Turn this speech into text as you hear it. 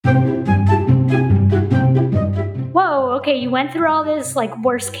okay, you went through all this like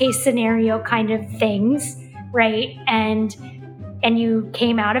worst case scenario kind of things, right? And you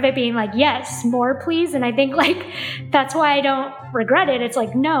came out of it being like, yes, more please. And I think like that's why I don't regret it. It's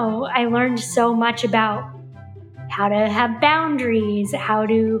like, no, I learned so much about how to have boundaries, how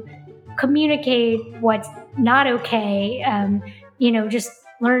to communicate what's not okay. Just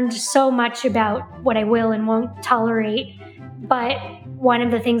learned so much about what I will and won't tolerate. But one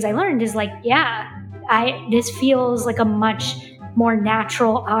of the things I learned is like, this feels like a much more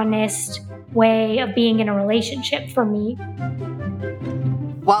natural, honest way of being in a relationship for me.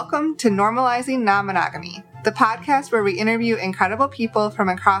 Welcome to Normalizing Non-Monogamy, the podcast where we interview incredible people from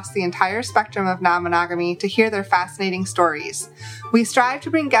across the entire spectrum of non-monogamy to hear their fascinating stories. We strive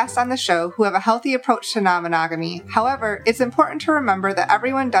to bring guests on the show who have a healthy approach to non-monogamy. However, it's important to remember that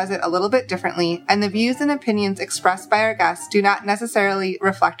everyone does it a little bit differently, and the views and opinions expressed by our guests do not necessarily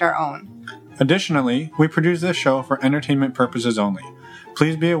reflect our own. Additionally, we produce this show for entertainment purposes only.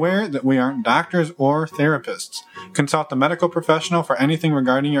 Please be aware that we aren't doctors or therapists. Consult a medical professional for anything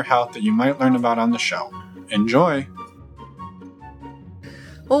regarding your health that you might learn about on the show. Enjoy!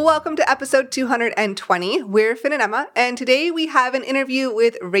 Well, welcome to episode 220. We're Finn and Emma, and today we have an interview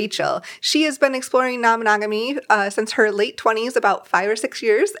with Rachel. She has been exploring non-monogamy since her late 20s, about 5 or 6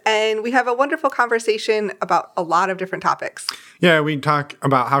 years, and we have a wonderful conversation about a lot of different topics. Yeah, we talk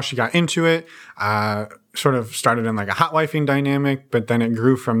about how she got into it, sort of started in like a hot wifing dynamic, but then it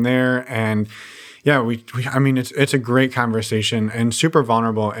grew from there, and yeah, it's a great conversation and super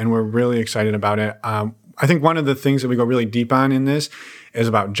vulnerable, and we're really excited about it. I think one of the things that we go really deep on in this is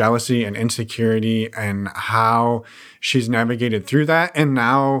about jealousy and insecurity and how she's navigated through that. And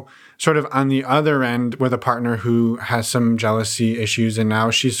now sort of on the other end with a partner who has some jealousy issues. And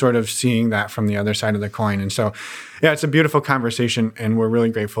now she's sort of seeing that from the other side of the coin. And so, yeah, it's a beautiful conversation. And we're really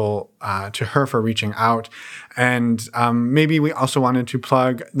grateful to her for reaching out. And maybe we also wanted to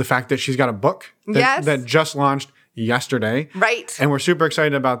plug the fact that she's got a book that just launched yesterday. Right. And we're super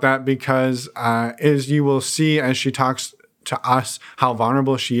excited about that because as you will see as she talks to us how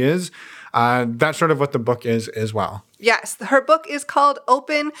vulnerable she is, that's sort of what the book is as well. Yes. Her book is called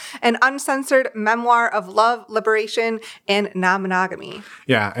Open, an Uncensored Memoir of Love, Liberation, and Non-Monogamy.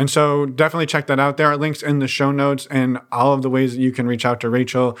 Yeah. And so definitely check that out. There are links in the show notes and all of the ways that you can reach out to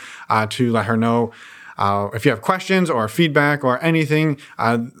Rachel to let her know if you have questions or feedback or anything.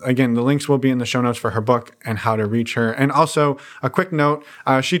 Again, the links will be in the show notes for her book and how to reach her. And also a quick note,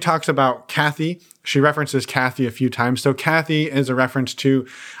 she talks about Kathy. She references Kathy a few times. So Kathy is a reference to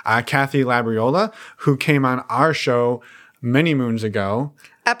Kathy Labriola, who came on our show many moons ago.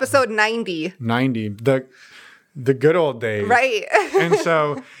 Episode 90. 90. The good old days. Right. And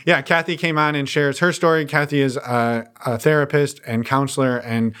so, yeah, Kathy came on and shares her story. Kathy is a therapist and counselor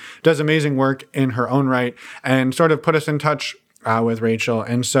and does amazing work in her own right and sort of put us in touch with Rachel.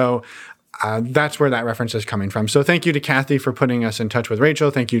 And so that's where that reference is coming from. So thank you to Kathy for putting us in touch with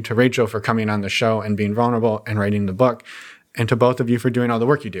Rachel. Thank you to Rachel for coming on the show and being vulnerable and writing the book. And to both of you for doing all the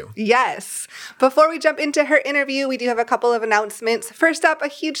work you do. Yes. Before we jump into her interview, we do have a couple of announcements. First up, a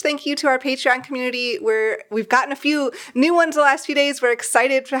huge thank you to our Patreon community, where we've gotten a few new ones the last few days. We're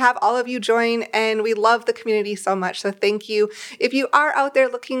excited to have all of you join, and we love the community so much. So thank you. If you are out there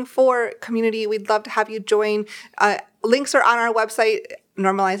looking for community, we'd love to have you join. Links are on our website,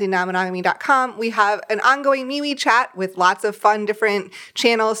 normalizingnonmonogamy.com. We have an ongoing MeWe chat with lots of fun different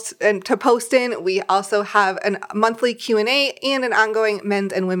channels to post in. We also have a monthly Q&A and an ongoing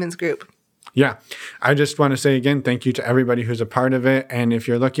men's and women's group. Yeah. I just want to say again, thank you to everybody who's a part of it. And if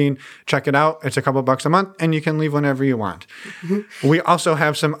you're looking, check it out. It's a couple bucks a month and you can leave whenever you want. Mm-hmm. We also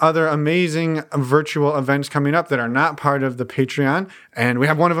have some other amazing virtual events coming up that are not part of the Patreon. And we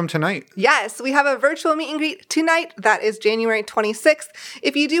have one of them tonight. Yes, we have a virtual meet and greet tonight. That is January 26th.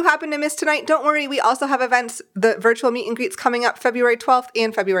 If you do happen to miss tonight, don't worry. We also have events, the virtual meet and greets coming up February 12th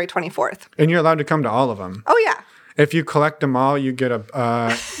and February 24th. And you're allowed to come to all of them. Oh, yeah. If you collect them all, you get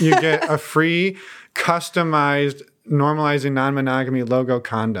a free, customized, normalizing non-monogamy logo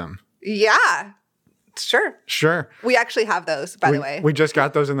condom. Yeah, sure. We actually have those, by the way. We just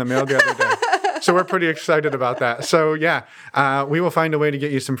got those in the mail the other day. So we're pretty excited about that. So yeah, we will find a way to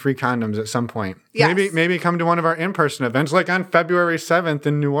get you some free condoms at some point. Yes. Maybe come to one of our in-person events, like on February 7th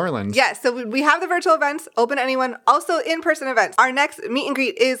in New Orleans. Yes, so we have the virtual events, open to anyone. Also in-person events. Our next meet and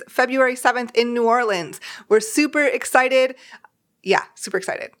greet is February 7th in New Orleans. We're super excited. Yeah, super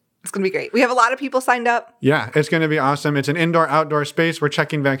excited. It's going to be great. We have a lot of people signed up. Yeah, it's going to be awesome. It's an indoor-outdoor space. We're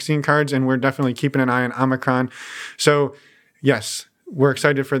checking vaccine cards, and we're definitely keeping an eye on Omicron. So yes, we're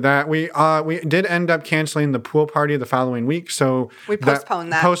excited for that. We did end up canceling the pool party the following week, so we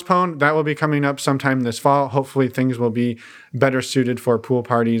postponed that. That will be coming up sometime this fall. Hopefully, things will be better suited for pool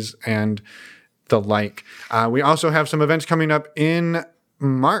parties and the like. We also have some events coming up in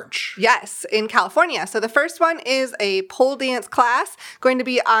March. Yes, in California. So the first one is a pole dance class going to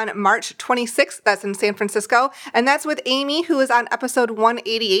be on March 26th. That's in San Francisco. And that's with Amy, who is on episode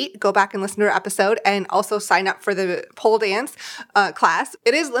 188. Go back and listen to her episode and also sign up for the pole dance class.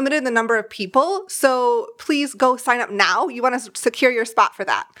 It is limited in the number of people, so please go sign up now. You want to secure your spot for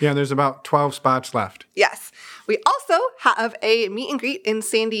that. Yeah, there's about 12 spots left. Yes. We also have a meet and greet in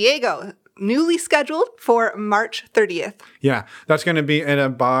San Diego, newly scheduled for March 30th. Yeah, that's going to be at a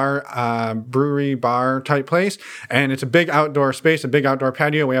bar, brewery bar type place. And it's a big outdoor space, a big outdoor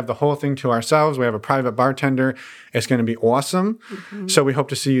patio. We have the whole thing to ourselves. We have a private bartender. It's going to be awesome. Mm-hmm. So we hope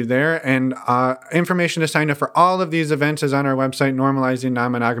to see you there. And information to sign up for all of these events is on our website,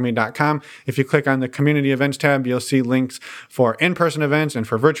 normalizingnonmonogamy.com. If you click on the community events tab, you'll see links for in-person events and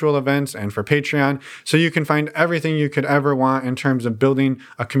for virtual events and for Patreon. So you can find everything you could ever want in terms of building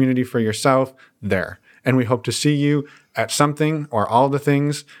a community for yourself there. And we hope to see you at something or all the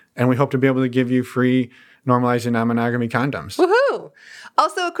things. And we hope to be able to give you free Normalizing Non-Monogamy condoms. Woohoo!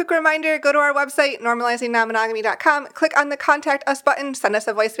 Also, a quick reminder, go to our website, normalizingnonmonogamy.com, click on the Contact Us button, send us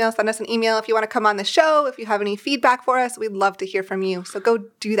a voicemail, send us an email if you want to come on the show, if you have any feedback for us, we'd love to hear from you. So go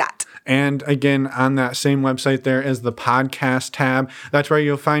do that. And again, on that same website, there is the podcast tab. That's where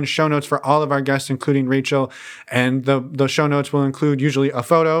you'll find show notes for all of our guests, including Rachel. And the show notes will include usually a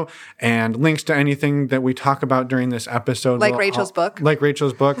photo and links to anything that we talk about during this episode. Like Rachel's book,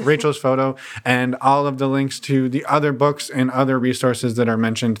 Rachel's photo, and all of the links to the other books and other resources that are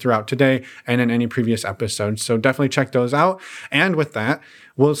mentioned throughout today and in any previous episodes. So definitely check those out. And with that,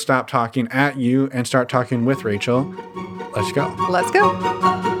 we'll stop talking at you and start talking with Rachel. Let's go. Let's go.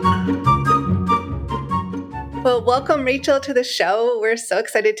 Well, welcome, Rachel, to the show. We're so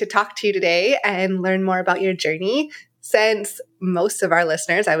excited to talk to you today and learn more about your journey. Since most of our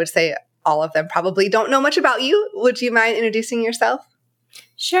listeners, I would say all of them probably don't know much about you, would you mind introducing yourself?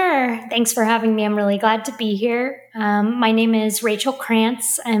 Sure. Thanks for having me. I'm really glad to be here. My name is Rachel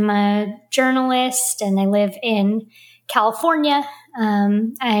Krantz. I'm a journalist and I live in California.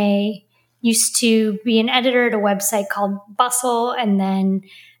 I used to be an editor at a website called Bustle, and then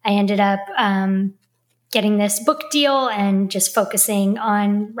I ended up getting this book deal and just focusing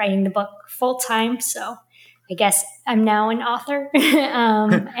on writing the book full time. So I guess I'm now an author.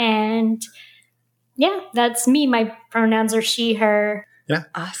 And yeah, that's me. My pronouns are she, her. Yeah.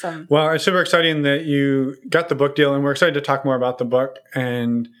 Awesome. Well, it's super exciting that you got the book deal, and we're excited to talk more about the book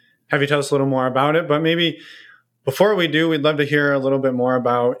and have you tell us a little more about it. But maybe before we do, we'd love to hear a little bit more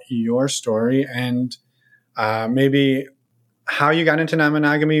about your story and maybe how you got into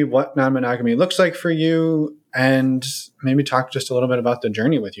non-monogamy, what non-monogamy looks like for you, and maybe talk just a little bit about the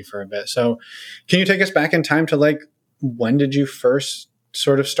journey with you for a bit. So can you take us back in time to when did you first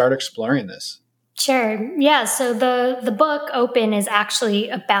sort of start exploring this? Sure. Yeah. So the book Open is actually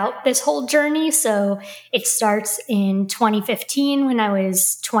about this whole journey. So it starts in 2015 when I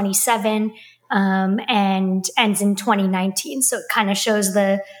was 27 and ends in 2019. So it kind of shows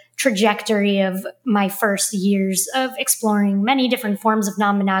the trajectory of my first years of exploring many different forms of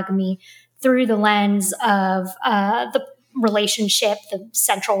non-monogamy through the lens of the relationship, the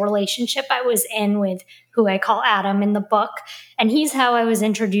central relationship I was in with who I call Adam in the book. And he's how I was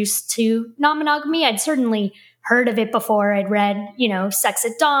introduced to non-monogamy. I'd certainly heard of it before. I'd read, Sex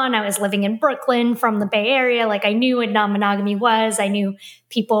at Dawn. I was living in Brooklyn from the Bay Area. I knew what non-monogamy was. I knew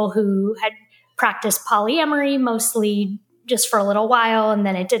people who had practiced polyamory, mostly just for a little while, and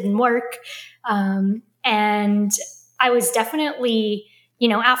then it didn't work. And I was definitely,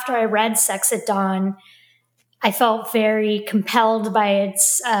 after I read Sex at Dawn, I felt very compelled by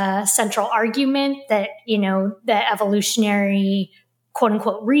its central argument that, the evolutionary quote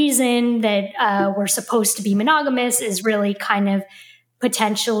unquote reason that we're supposed to be monogamous is really kind of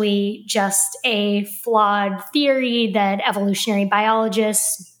potentially just a flawed theory that evolutionary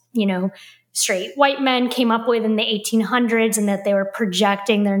biologists, straight white men came up with in the 1800s, and that they were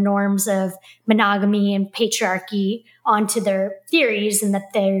projecting their norms of monogamy and patriarchy onto their theories, and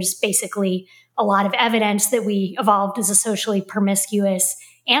that there's basically a lot of evidence that we evolved as a socially promiscuous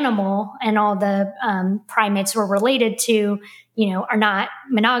animal, and all the primates we're related to, are not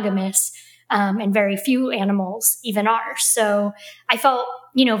monogamous, and very few animals even are. So I felt,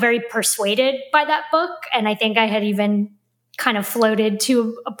 very persuaded by that book. And I think I had even kind of floated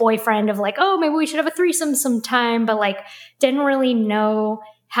to a boyfriend of oh, maybe we should have a threesome sometime, but didn't really know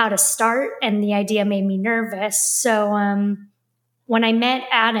how to start. And the idea made me nervous. So, when I met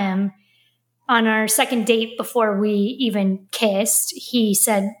Adam on our second date before we even kissed, he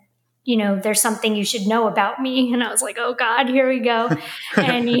said, there's something you should know about me. And I was like, oh God, here we go.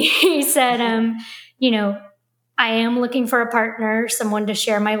 And he said, I am looking for a partner, someone to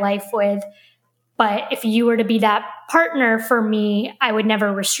share my life with. But if you were to be that partner for me, I would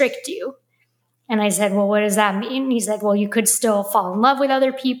never restrict you. And I said, well, what does that mean? And he said, well, you could still fall in love with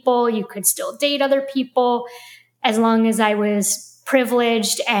other people. You could still date other people as long as I was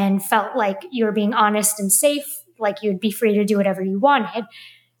privileged and felt like you were being honest and safe, like you'd be free to do whatever you wanted.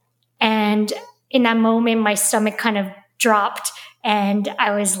 And in that moment, my stomach kind of dropped and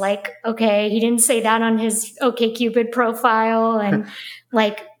I was like, okay, he didn't say that on his OkCupid profile. And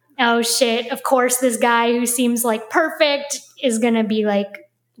like, oh shit, of course, this guy who seems like perfect is going to be like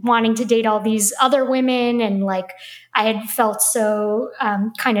wanting to date all these other women. And like, I had felt so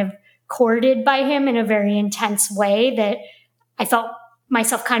kind of courted by him in a very intense way that I felt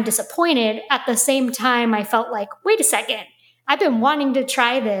myself kind of disappointed. At the same time, I felt like, wait a second, I've been wanting to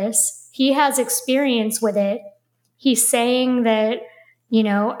try this. He has experience with it. He's saying that,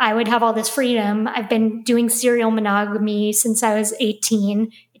 I would have all this freedom. I've been doing serial monogamy since I was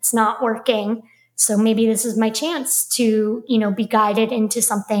 18. It's not working. So maybe this is my chance to, be guided into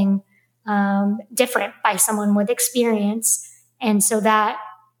something different by someone with experience. And so that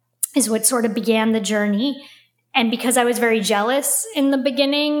is what sort of began the journey. And because I was very jealous in the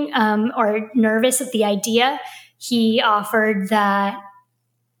beginning or nervous at the idea, he offered that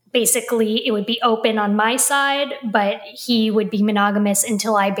basically it would be open on my side, but he would be monogamous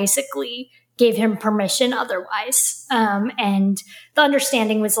until I basically gave him permission otherwise. And the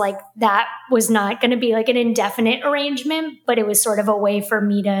understanding was like that was not going to be like an indefinite arrangement, but it was sort of a way for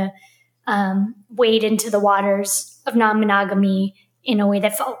me to wade into the waters of non-monogamy in a way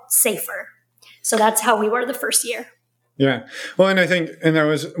that felt safer. So that's how we were the first year. Yeah. Well, and I think, and that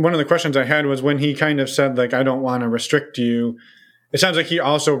was one of the questions I had was when he kind of said, like, I don't want to restrict you. It sounds like he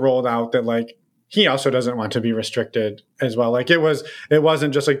also rolled out that, like, he also doesn't want to be restricted as well. Like, it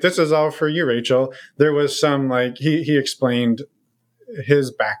wasn't just like, this is all for you, Rachel. There was some, like, he explained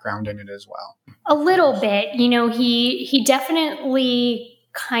his background in it as well. A little bit, he definitely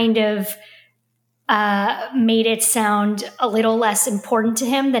kind of made it sound a little less important to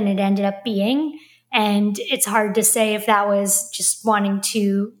him than it ended up being. And it's hard to say if that was just wanting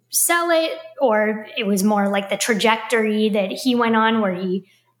to sell it or it was more like the trajectory that he went on where he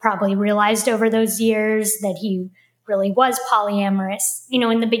probably realized over those years that he really was polyamorous.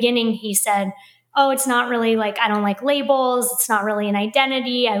 In the beginning, he said, oh, it's not really like, I don't like labels. It's not really an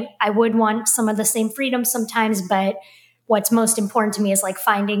identity. I would want some of the same freedom sometimes, but what's most important to me is like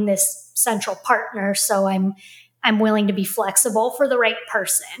finding this central partner. So I'm willing to be flexible for the right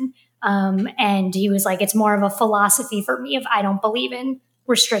person. And he was like, it's more of a philosophy for me if I don't believe in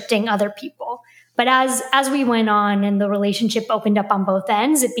restricting other people. But as we went on and the relationship opened up on both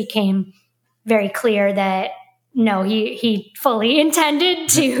ends, it became very clear that no, he fully intended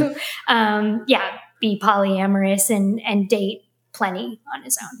to, be polyamorous and date plenty on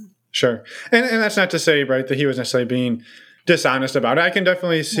his own. Sure. And that's not to say, right, that he was necessarily being dishonest about it. I can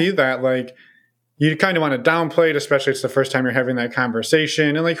definitely see that, like, you kind of want to downplay it, especially it's the first time you're having that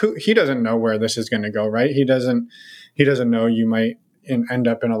conversation. And like, he doesn't know where this is going to go, right? He doesn't know you might end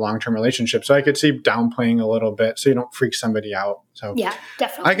up in a long-term relationship. So I could see downplaying a little bit so you don't freak somebody out. So yeah,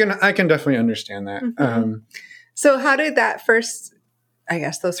 definitely. I can definitely understand that. Mm-hmm. So how did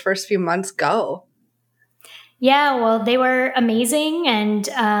those first few months go? Yeah, well, they were amazing. And,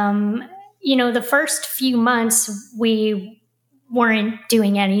 the first few months we weren't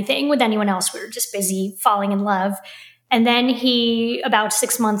doing anything with anyone else. We were just busy falling in love. And then he, about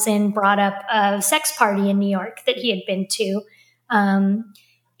 6 months in, brought up a sex party in New York that he had been to.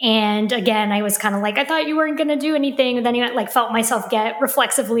 And again, I was kind of like, I thought you weren't going to do anything. And then I like felt myself get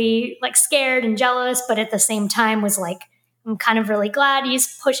reflexively like scared and jealous, but at the same time was like, I'm kind of really glad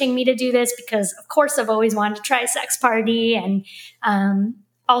he's pushing me to do this because of course I've always wanted to try a sex party and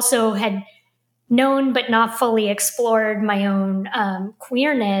also had known but not fully explored my own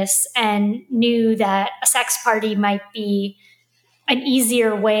queerness and knew that a sex party might be an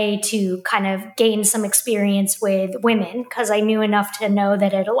easier way to kind of gain some experience with women because I knew enough to know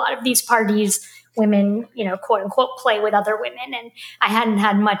that at a lot of these parties, women, quote unquote, play with other women. And I hadn't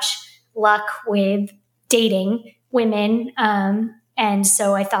had much luck with dating women. And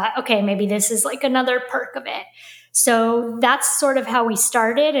so I thought, okay, maybe this is like another perk of it. So that's sort of how we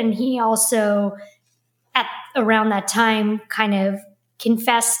started. And he also, at around that time, kind of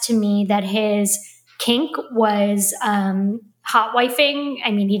confessed to me that his kink was hot wifing.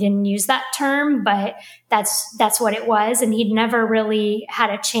 I mean, he didn't use that term, but that's what it was. And he'd never really had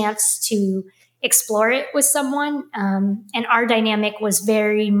a chance to explore it with someone. And our dynamic was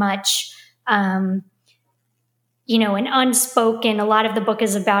very much, an unspoken, a lot of the book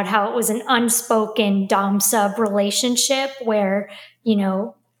is about how it was an unspoken dom-sub relationship where,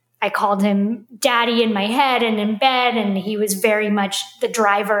 I called him daddy in my head and in bed, and he was very much the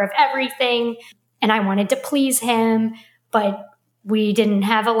driver of everything. And I wanted to please him, but we didn't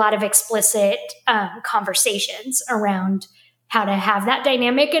have a lot of explicit conversations around how to have that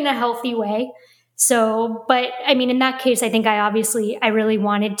dynamic in a healthy way. So, but I mean, in that case, I think I really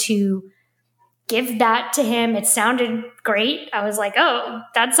wanted to give that to him. It sounded great. I was like, oh,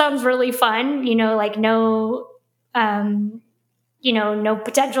 that sounds really fun. No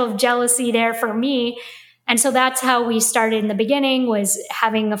potential of jealousy there for me. And so that's how we started in the beginning, was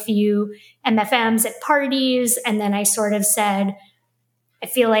having a few MFMs at parties. And then I sort of said, I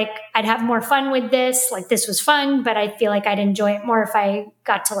feel like I'd have more fun with this. Like, this was fun, but I feel like I'd enjoy it more if I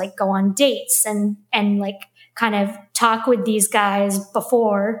got to like go on dates and like kind of talk with these guys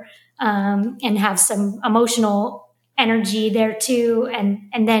before, and have some emotional energy there too.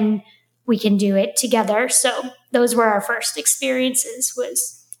 And then we can do it together. So those were our first experiences,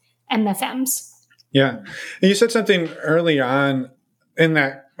 was MFMs. Yeah. And you said something early on in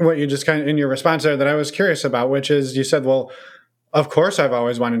that, what you just kind of in your response there, that I was curious about, which is you said, well, of course I've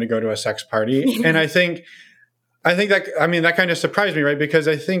always wanted to go to a sex party. And I think that kind of surprised me, right? Because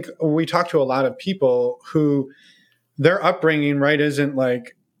I think we talk to a lot of people who their upbringing, right, isn't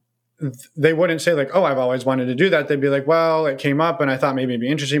like, they wouldn't say like, oh, I've always wanted to do that. They'd be like, well, it came up and I thought maybe it'd be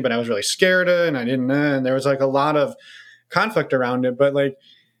interesting, but I was really scared of it and I didn't know. And there was like a lot of conflict around it. But like,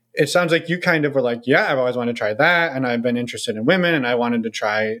 it sounds like you kind of were like, yeah, I've always wanted to try that. And I've been interested in women and I wanted to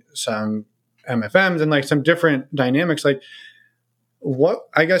try some MFMs and like some different dynamics. Like, what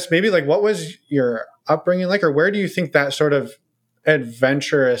was your upbringing like, or where do you think that sort of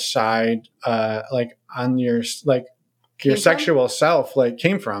adventurous side, like on your, like your sexual self, like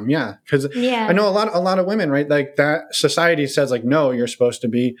came from? Yeah. Cause I know a lot of women, right? Like that society says like, no, you're supposed to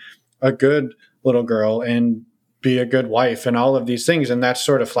be a good little girl and be a good wife and all of these things. And that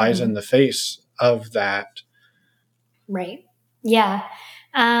sort of flies in the face of that. Right. Yeah.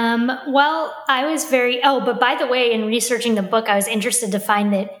 Well, I was but by the way, in researching the book, I was interested to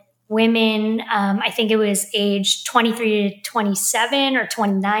find that women, I think it was age 23 to 27 or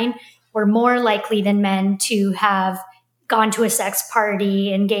 29, were more likely than men to have gone to a sex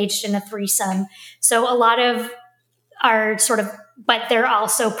party, engaged in a threesome. So a lot of are but they're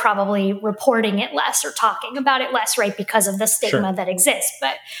also probably reporting it less or talking about it less, right? Because of the stigma that exists.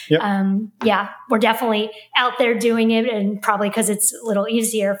 But we're definitely out there doing it, and probably because it's a little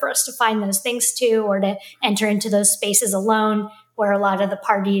easier for us to find those things too, or to enter into those spaces alone, where a lot of the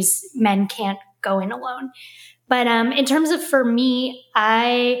parties men can't go in alone. But in terms of, for me,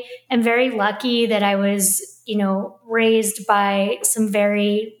 I am very lucky that I was, raised by some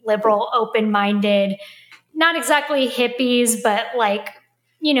very liberal, open-minded, not exactly hippies, but like,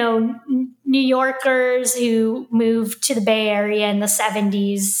 New Yorkers who moved to the Bay Area in the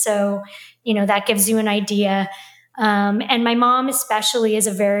 70s. So, that gives you an idea. And my mom especially is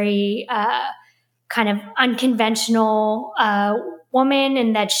a very kind of unconventional woman,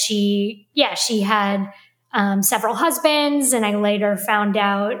 in that she had several husbands, and I later found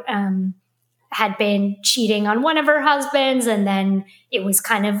out had been cheating on one of her husbands, and then it was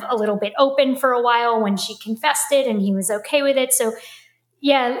kind of a little bit open for a while when she confessed it, and he was okay with it. So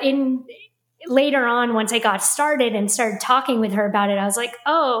later on, once I got started and started talking with her about it, I was like,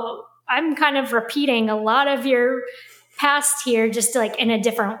 oh, I'm kind of repeating a lot of your past here, just like in a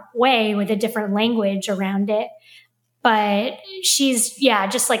different way with a different language around it. But she's,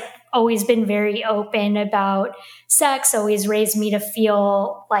 just like always been very open about sex, always raised me to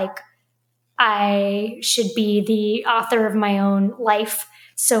feel like I should be the author of my own life.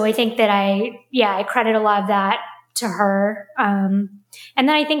 So I think that I credit a lot of that to her. And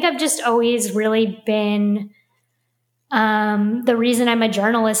then I think I've just always really been, the reason I'm a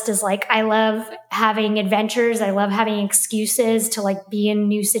journalist is like, I love having adventures. I love having excuses to like be in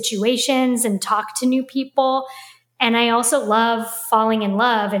new situations and talk to new people. And I also love falling in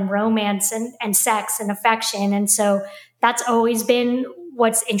love and romance and sex and affection. And so that's always been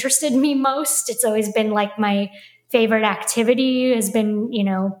what's interested me most. It's always been like my favorite activity has been,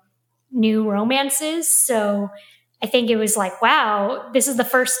 new romances. So I think it was like, wow, this is the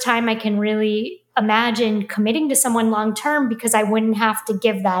first time I can really imagine committing to someone long-term, because I wouldn't have to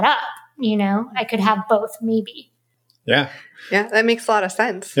give that up. I could have both maybe. Yeah. Yeah. That makes a lot of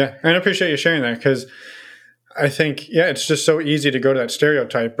sense. Yeah. And I appreciate you sharing that, because I think, yeah, it's just so easy to go to that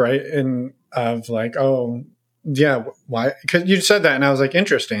stereotype, right? Of like, oh, yeah, why? Because you said that, and I was like,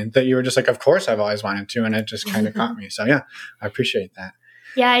 interesting that you were just like, of course, I've always wanted to, and it just kind of caught me. So yeah, I appreciate that.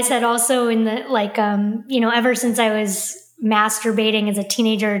 Yeah, I said also in the ever since I was masturbating as a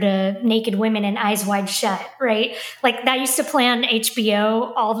teenager to naked women and Eyes Wide Shut, right? Like that used to play on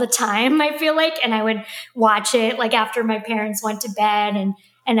HBO all the time, I feel like, and I would watch it like after my parents went to bed,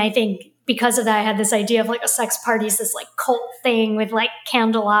 and I think because of that, I had this idea of like a sex party is this like cult thing with like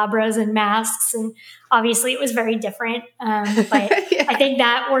candelabras and masks, and obviously it was very different. But yeah. I think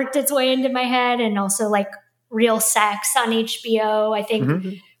that worked its way into my head, and also like Real Sex on HBO. I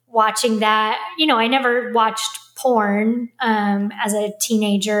think watching that, I never watched porn as a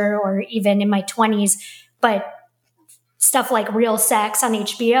teenager or even in my 20s, but stuff like Real Sex on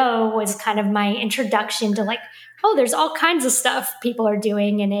HBO was kind of my introduction to like, oh, there's all kinds of stuff people are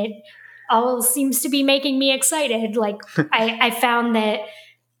doing, and it all seems to be making me excited. Like I found that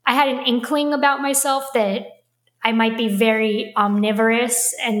I had an inkling about myself that I might be very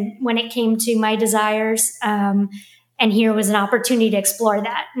omnivorous, and when it came to my desires, and here was an opportunity to explore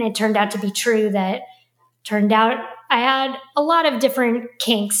that. And it turned out to be true. Turned out I had a lot of different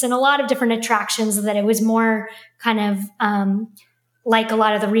kinks and a lot of different attractions, that it was more kind of like a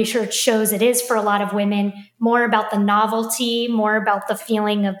lot of the research shows it is for a lot of women, more about the novelty, more about the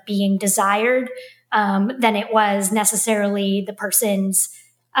feeling of being desired than it was necessarily the person's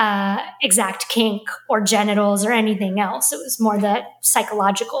exact kink or genitals or anything else. It was more that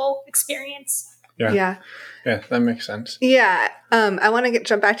psychological experience. Yeah, that makes sense. Yeah. I want to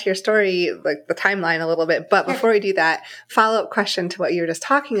jump back to your story, like the timeline a little bit. But before we do that, follow-up question to what you were just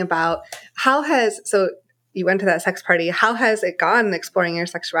talking about. So you went to that sex party. How has it gone exploring your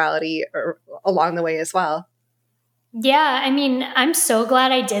sexuality along the way as well? Yeah, I mean, I'm so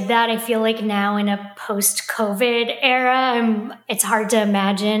glad I did that. I feel like now in a post-COVID era, it's hard to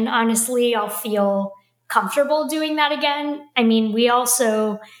imagine, honestly, I'll feel comfortable doing that again. I mean, we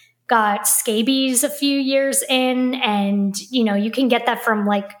also got scabies a few years in, and, you can get that from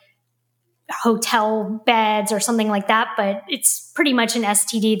like hotel beds or something like that, but it's pretty much an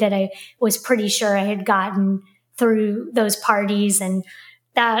STD that I was pretty sure I had gotten through those parties, and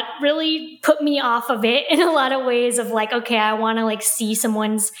that really put me off of it in a lot of ways of like, okay, I want to like see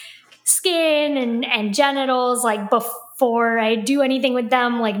someone's skin and genitals like before I do anything with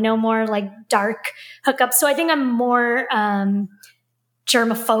them, like no more like dark hookups. So I think I'm more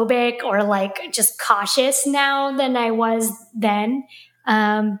germophobic or like just cautious now than I was then.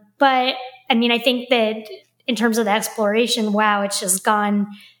 But I mean, I think that in terms of the exploration, wow, it's just gone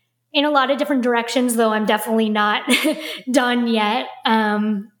in a lot of different directions, though I'm definitely not done yet.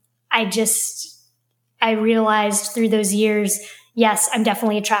 I realized through those years, yes, I'm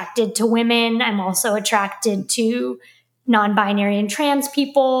definitely attracted to women. I'm also attracted to non-binary and trans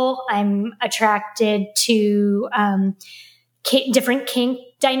people. I'm attracted to different kink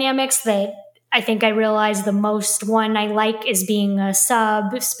dynamics that I think I realized the most one I like is being a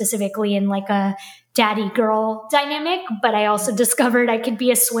sub, specifically in like a daddy girl dynamic, but I also discovered I could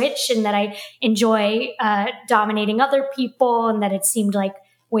be a switch, and that I enjoy dominating other people, and that it seemed like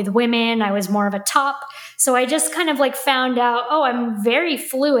with women I was more of a top. So I just kind of like found out, oh, I'm very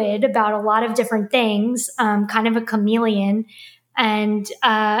fluid about a lot of different things, kind of a chameleon, and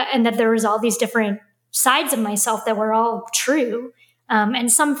that there was all these different sides of myself that were all true,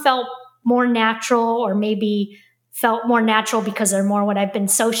 and some felt more natural, or maybe felt more natural because they're more what I've been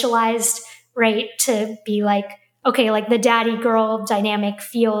socialized, right, to be like, okay, like the daddy girl dynamic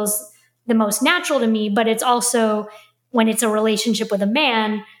feels the most natural to me, but it's also, when it's a relationship with a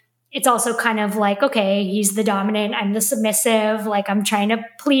man, it's also kind of like, okay, he's the dominant, I'm the submissive, like I'm trying to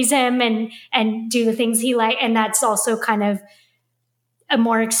please him and do the things he like, and that's also kind of a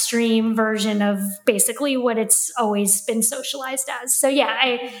more extreme version of basically what it's always been socialized as. So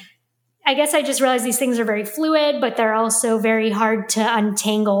yeah, I guess I just realized these things are very fluid, but they're also very hard to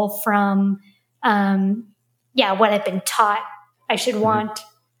untangle from, what I've been taught I should want.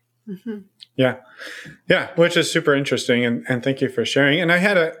 Mm-hmm. Yeah, which is super interesting. And thank you for sharing. And I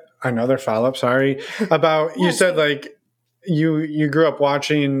had another follow-up, about, you said like you grew up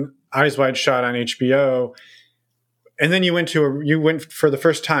watching Eyes Wide Shut on HBO, and then you went for the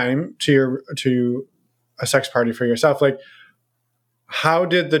first time to a sex party for yourself. Like, how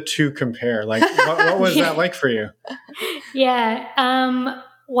did the two compare? Like, what was that like for you? Yeah.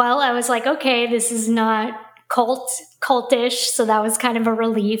 Well, I was like, okay, this is not cultish. So that was kind of a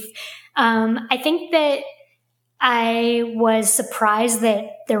relief. I think that I was surprised that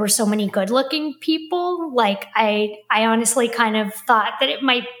there were so many good looking people. Like I honestly kind of thought that it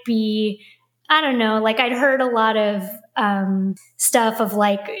might be I don't know, like I'd heard a lot of stuff of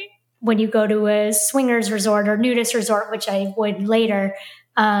like when you go to a swingers resort or nudist resort, which I would later,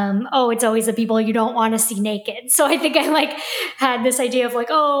 it's always the people you don't want to see naked. So I think I like had this idea of like,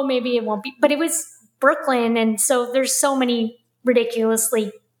 oh, maybe it won't be, but it was Brooklyn. And so there's so many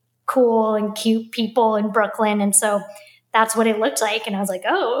ridiculously cool and cute people in Brooklyn. And so that's what it looked like. And I was like,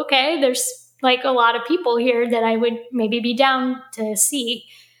 oh, okay, there's like a lot of people here that I would maybe be down to see.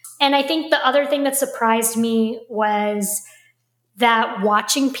 And I think the other thing that surprised me was that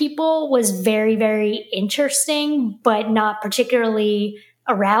watching people was very, very interesting, but not particularly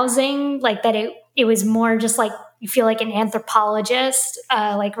arousing. Like that it was more just like you feel like an anthropologist,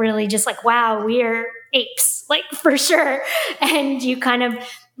 like really just like, wow, we're apes, like for sure. And you kind of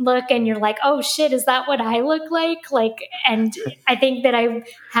look and you're like, oh shit, is that what I look like? Like, and I think that I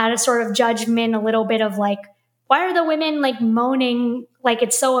had a sort of judgment, a little bit of like, why are the women like moaning like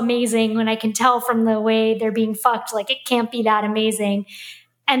it's so amazing when I can tell from the way they're being fucked, like it can't be that amazing.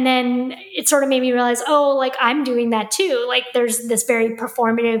 And then it sort of made me realize, oh, like I'm doing that too. Like there's this very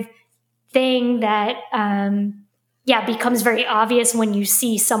performative thing that, becomes very obvious when you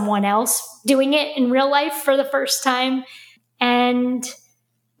see someone else doing it in real life for the first time. And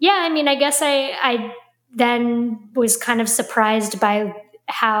yeah, I mean, I guess I then was kind of surprised by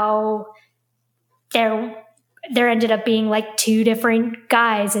how there ended up being like two different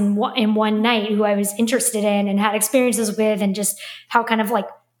guys in one night who I was interested in and had experiences with, and just how kind of like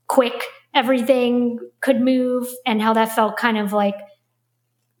quick everything could move and how that felt kind of like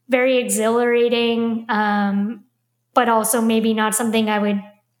very exhilarating, but also maybe not something I would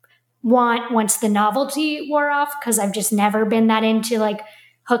want once the novelty wore off, because I've just never been that into like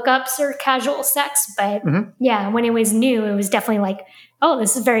hookups or casual sex. But yeah, when it was new, it was definitely like, oh,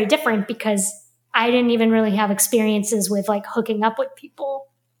 this is very different, because I didn't even really have experiences with like hooking up with people.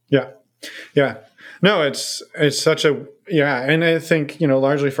 Yeah. Yeah. No, it's such a, yeah. And I think,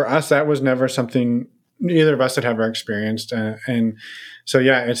 largely for us, that was never something either of us had ever experienced. And so,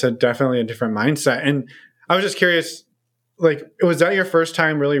 yeah, it's definitely a different mindset. And I was just curious, like, was that your first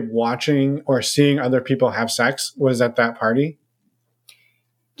time really watching or seeing other people have sex? Was at that party?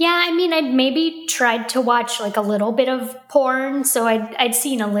 Yeah, I mean, I'd maybe tried to watch like a little bit of porn, so I'd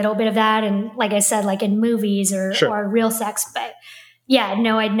seen a little bit of that, and like I said, like in movies or real sex, but yeah,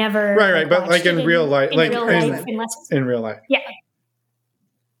 no, I'd never. Right, but like in real life, like in real life.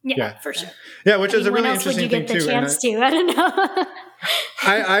 Yeah, for sure. Yeah, which is a really interesting thing too. When else would you get the chance to? I don't know.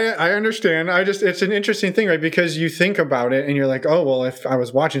 I understand. it's an interesting thing, right? Because you think about it and you're like, oh, well, if I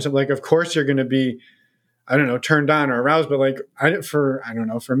was watching something, like, of course you're going to be, I don't know, turned on or aroused, but like, for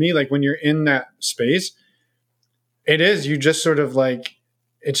me, like when you're in that space, it is, you just sort of like,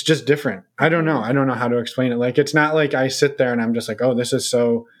 it's just different. I don't know how to explain it. Like, it's not like I sit there and I'm just like, oh, this is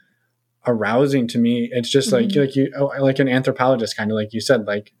so arousing to me. It's just like like an anthropologist, kind of like you said,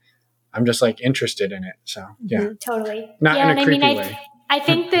 like, I'm just like interested in it. So yeah, totally. Not in a creepy way. I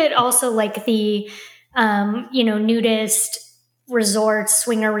think that also like the, nudist resorts,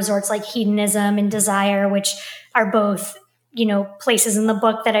 swinger resorts like Hedonism and Desire, which are both, places in the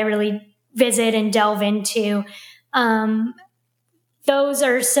book that I really visit and delve into. Those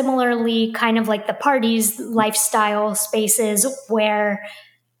are similarly kind of like the parties, lifestyle spaces where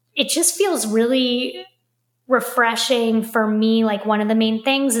it just feels really refreshing for me. Like one of the main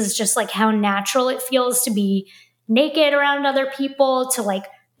things is just like how natural it feels to be naked around other people, to like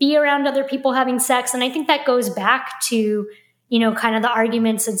be around other people having sex. And I think that goes back to, kind of the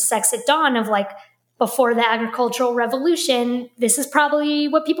arguments in Sex at Dawn of like, before the agricultural revolution, this is probably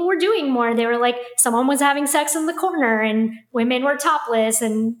what people were doing more. They were like, someone was having sex in the corner and women were topless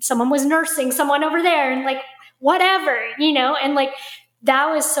and someone was nursing someone over there and like, whatever, and like,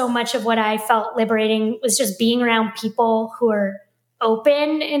 that was so much of what I felt liberating, was just being around people who are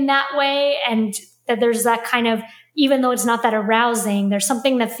open in that way. And that there's that kind of, even though it's not that arousing, there's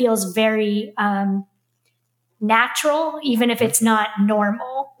something that feels very natural, even if it's not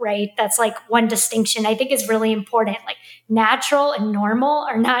normal, right? That's like one distinction I think is really important. Like natural and normal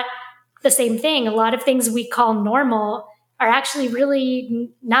are not the same thing. A lot of things we call normal are actually really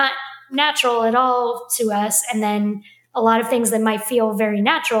not natural at all to us. And then a lot of things that might feel very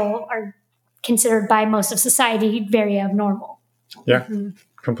natural are considered by most of society very abnormal. Yeah,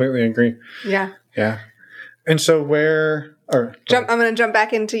 completely agree. Yeah. Yeah. And so I'm going to jump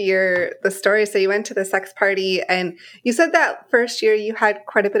back into the story. So you went to the sex party and you said that first year you had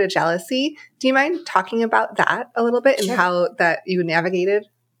quite a bit of jealousy. Do you mind talking about that a little bit? Sure. And how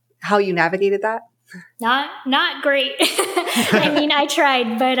you navigated that? Not great. I mean, I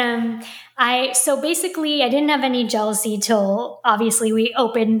tried, but so basically I didn't have any jealousy till obviously we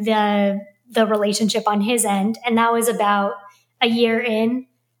opened the the relationship on his end. And that was about a year in.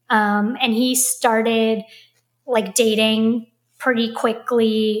 And he started like dating pretty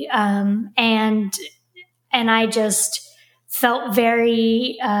quickly. And I just felt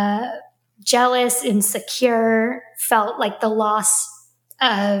very jealous, insecure, felt like the loss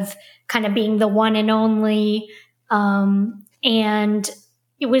of kind of being the one and only. And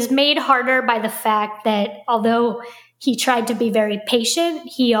it was made harder by the fact that although he tried to be very patient,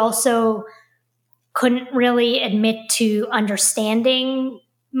 he also couldn't really admit to understanding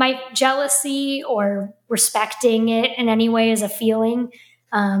my jealousy or respecting it in any way as a feeling.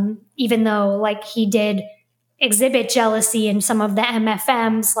 Even though like he did exhibit jealousy in some of the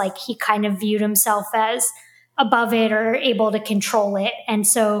MFMs, like he kind of viewed himself as above it or able to control it. And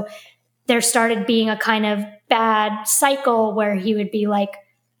so there started being a kind of bad cycle where he would be like,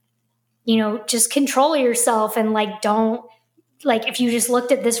 you know, just control yourself and like, don't, like, if you just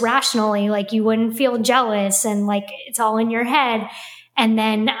looked at this rationally, like you wouldn't feel jealous and like it's all in your head. And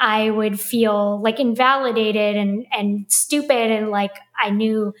then I would feel like invalidated and stupid. And like, I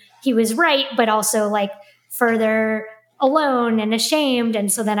knew he was right, but also like further alone and ashamed.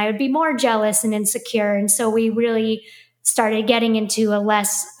 And so then I would be more jealous and insecure. And so we really started getting into a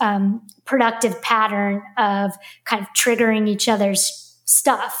less productive pattern of kind of triggering each other's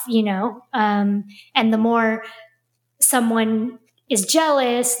stuff, you know? And the more someone is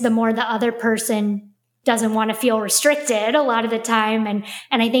jealous, the more the other person doesn't want to feel restricted a lot of the time. And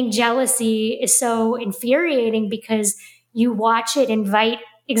I think jealousy is so infuriating because you watch it invite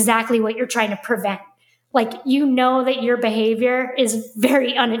exactly what you're trying to prevent. Like, you know that your behavior is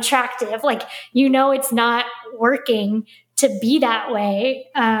very unattractive. Like, you know, it's not working to be that way.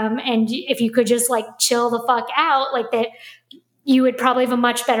 And if you could just like chill the fuck out, like that, you would probably have a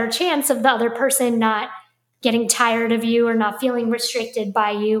much better chance of the other person not getting tired of you or not feeling restricted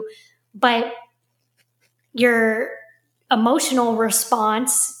by you. But your emotional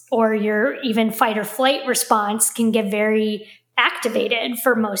response or your even fight or flight response can get very activated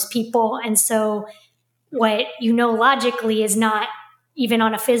for most people. And so what you know logically is not even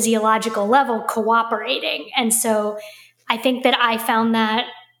on a physiological level cooperating. And so I think that I found that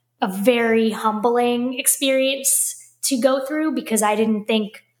a very humbling experience to go through, because I didn't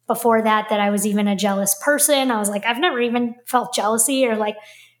think before that I was even a jealous person. I was like, I've never even felt jealousy, or like,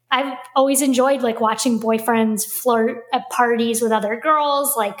 I've always enjoyed like watching boyfriends flirt at parties with other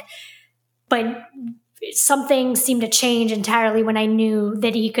girls, like, but something seemed to change entirely when I knew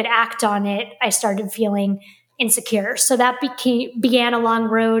that he could act on it. I started feeling insecure. So that began a long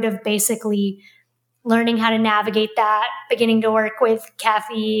road of basically learning how to navigate that, beginning to work with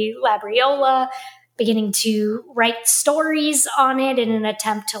Kathy Labriola, beginning to write stories on it in an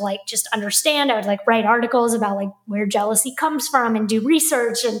attempt to like just understand. I would like write articles about like where jealousy comes from and do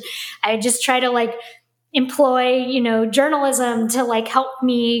research. And I would just try to like employ, you know, journalism to like help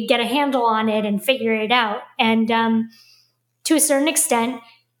me get a handle on it and figure it out. And to a certain extent,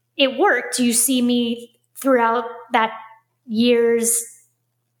 it worked. You see me throughout that years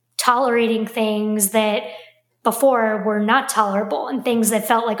tolerating things that before were not tolerable, and things that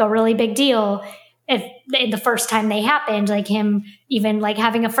felt like a really big deal if the first time they happened, like him even like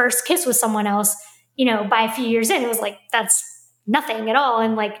having a first kiss with someone else, you know, by a few years in, it was like, that's nothing at all.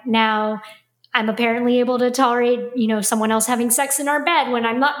 And like now I'm apparently able to tolerate, you know, someone else having sex in our bed when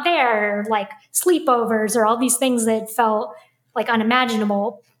I'm not there, or like sleepovers, or all these things that felt like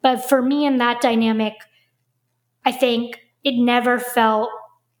unimaginable. But for me in that dynamic, I think it never felt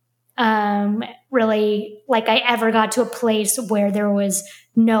really like I ever got to a place where there was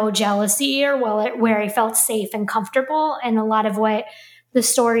no jealousy, or where I felt safe and comfortable. And a lot of what the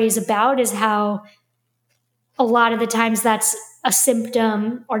story is about is how a lot of the times that's a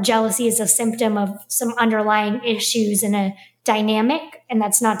symptom, or jealousy is a symptom of some underlying issues in a dynamic. And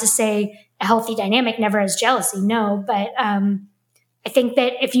that's not to say a healthy dynamic never has jealousy. No, but I think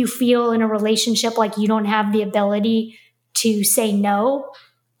that if you feel in a relationship like you don't have the ability to say no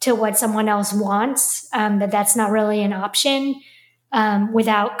to what someone else wants, that's not really an option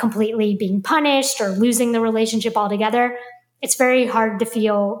without completely being punished or losing the relationship altogether, it's very hard to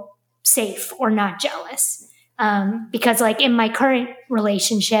feel safe or not jealous. Because like in my current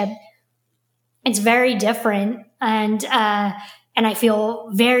relationship, it's very different, and I feel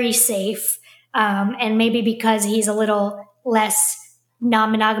very safe. And maybe because he's a little less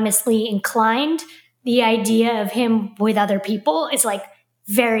non-monogamously inclined, the idea of him with other people is like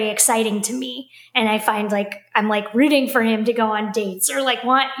very exciting to me. And I find like I'm like rooting for him to go on dates, or like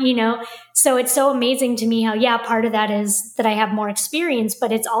want, you know, so it's so amazing to me how, yeah, part of that is that I have more experience,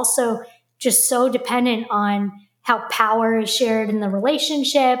 but it's also just so dependent on how power is shared in the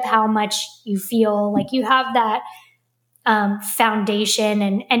relationship, how much you feel like you have that foundation,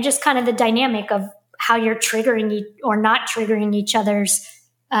 and just kind of the dynamic of how you're triggering or not triggering each other's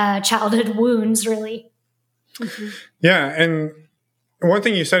childhood wounds, really. Mm-hmm. Yeah. And one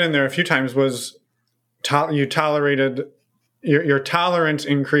thing you said in there a few times was you tolerated, your tolerance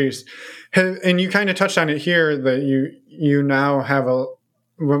increased. And you kind of touched on it here that you now have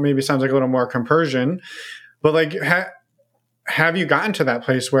what maybe sounds like a little more compersion, but like, have you gotten to that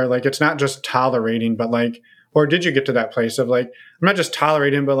place where like, it's not just tolerating, but like, or did you get to that place of like, I'm not just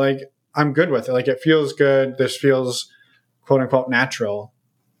tolerating, but like, I'm good with it. Like, it feels good. This feels quote unquote natural.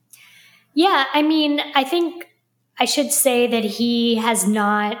 Yeah. I mean, I think I should say that he has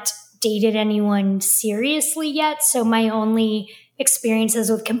not dated anyone seriously yet. So my only experiences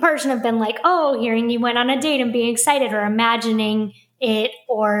with compersion have been like, oh, hearing you went on a date and being excited, or imagining it,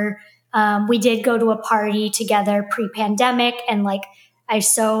 or we did go to a party together pre-pandemic, and like I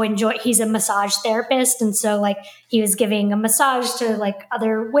so enjoy, he's a massage therapist, and so like he was giving a massage to like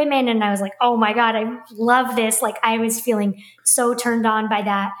other women, and I was like, oh my God, I love this. Like I was feeling so turned on by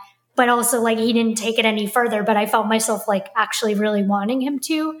that. But also like he didn't take it any further, but I felt myself like actually really wanting him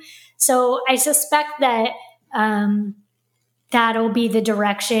to. So I suspect that that'll be the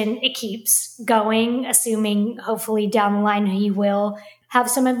direction it keeps going, assuming hopefully down the line he will have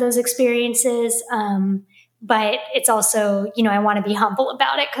some of those experiences. But it's also, I want to be humble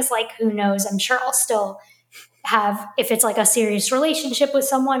about it, because like, who knows, I'm sure I'll still have, if it's like a serious relationship with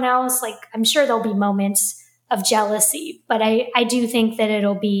someone else, like I'm sure there'll be moments of jealousy, but I do think that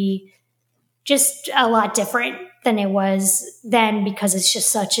it'll be just a lot different than it was then, because it's just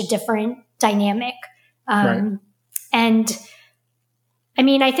such a different dynamic. Right. And I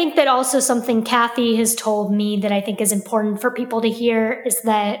mean, I think that also something Kathy has told me that I think is important for people to hear is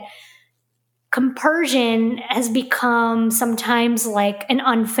that compersion has become sometimes like an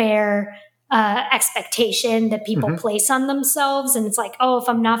unfair expectation that people place on themselves. And it's like, oh, if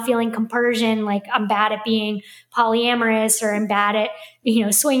I'm not feeling compersion, like I'm bad at being polyamorous, or I'm bad at,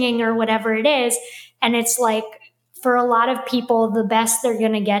 swinging, or whatever it is. And it's like, for a lot of people, the best they're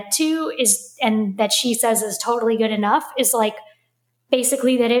going to get to is, and that she says is totally good enough, is like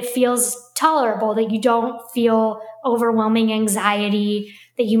basically that it feels tolerable, that you don't feel overwhelming anxiety,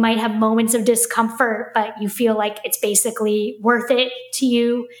 that you might have moments of discomfort, but you feel like it's basically worth it to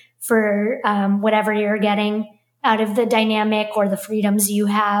you for whatever you're getting out of the dynamic or the freedoms you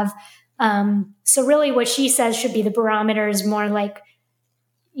have. So really what she says should be the barometer is more like,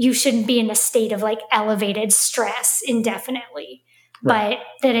 you shouldn't be in a state of like elevated stress indefinitely, right,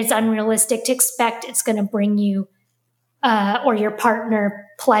 but that it's unrealistic to expect it's going to bring you or your partner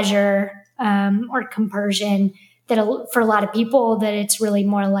pleasure or compersion. That for a lot of people, that it's really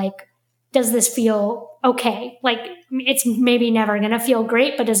more like, does this feel okay? Like it's maybe never going to feel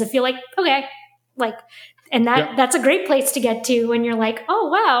great, but does it feel like okay? Like, and that's a great place to get to when you're like, oh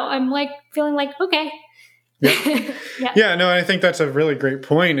wow, I'm like feeling like okay. Yeah, no, I think that's a really great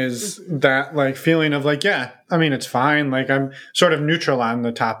point, is that like feeling of like, yeah, I mean, it's fine. Like I'm sort of neutral on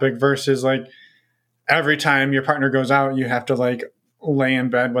the topic, versus like every time your partner goes out, you have to like lay in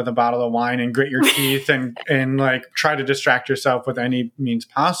bed with a bottle of wine and grit your teeth and like try to distract yourself with any means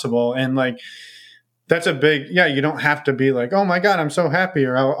possible. And like, that's a big, you don't have to be like, oh my God, I'm so happy,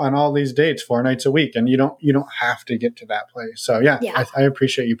 or out on all these dates 4 nights a week. And you don't have to get to that place. So I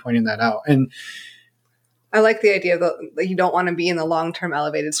appreciate you pointing that out. And I like the idea that you don't want to be in the long-term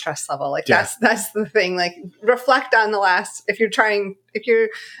elevated stress level. Like that's the thing. Like reflect on the last, if you're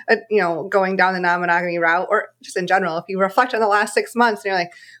going down the non-monogamy route, or just in general, if you reflect on the last 6 months and you're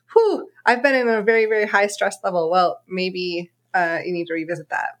like, whew, I've been in a very, very high stress level. Well, maybe you need to revisit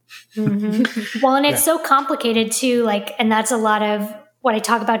that. Mm-hmm. Well, and it's so complicated too. Like, and that's a lot of what I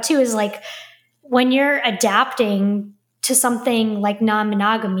talk about too, is like when you're adapting to something like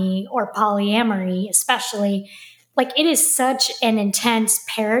non-monogamy or polyamory, especially, like it is such an intense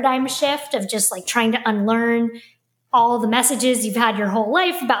paradigm shift of just like trying to unlearn all the messages you've had your whole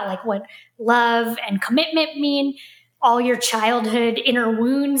life about like what love and commitment mean. All your childhood inner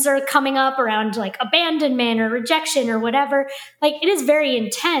wounds are coming up around like abandonment or rejection or whatever. Like it is very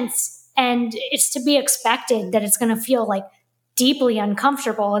intense, and it's to be expected that it's going to feel like deeply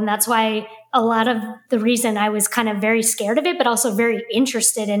uncomfortable. And that's why a lot of the reason I was kind of very scared of it, but also very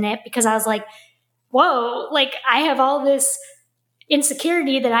interested in it, because I was like, whoa, like I have all this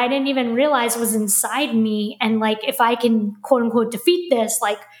insecurity that I didn't even realize was inside me. And like, if I can quote unquote defeat this,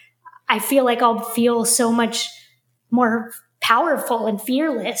 like I feel like I'll feel so much more powerful and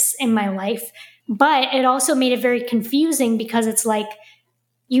fearless in my life. But it also made it very confusing, because it's like,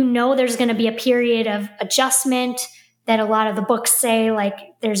 you know there's going to be a period of adjustment that a lot of the books say, like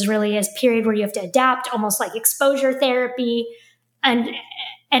there's really a period where you have to adapt, almost like exposure therapy.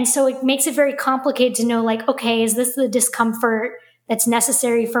 And so it makes it very complicated to know, like, okay, is this the discomfort that's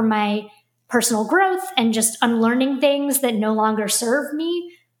necessary for my personal growth and just unlearning things that no longer serve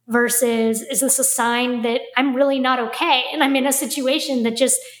me, versus is this a sign that I'm really not okay and I'm in a situation that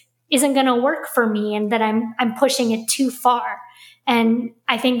just isn't going to work for me and that I'm pushing it too far. And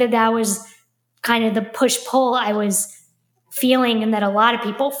I think that was kind of the push-pull I was feeling, and that a lot of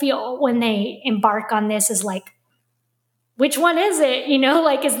people feel when they embark on this, is like, which one is it? You know,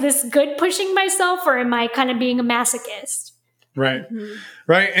 like, is this good pushing myself, or am I kind of being a masochist? Right. Mm-hmm.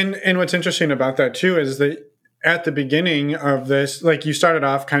 Right. And what's interesting about that too is that at the beginning of this, like, you started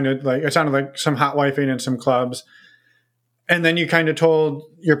off kind of like, it sounded like some hot wifing and some clubs. And then you kind of told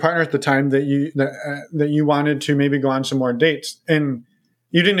your partner at the time that you wanted to maybe go on some more dates. And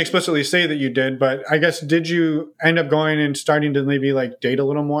you didn't explicitly say that you did, but I guess, did you end up going and starting to maybe like date a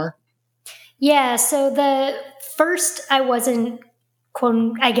little more? Yeah. So the first, I wasn't,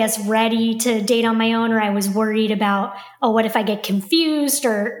 quote, I guess, ready to date on my own, or I was worried about, oh, what if I get confused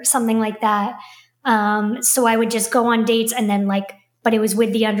or something like that. So I would just go on dates, and then but it was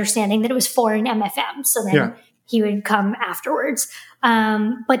with the understanding that it was for an MFM. So then he would come afterwards.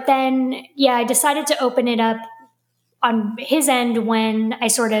 But then, I decided to open it up on his end when I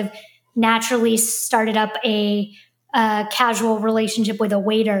sort of naturally started up a casual relationship with a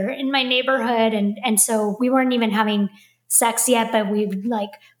waiter in my neighborhood. And so we weren't even having sex yet, but we'd like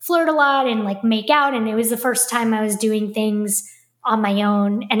flirt a lot and like make out. And it was the first time I was doing things on my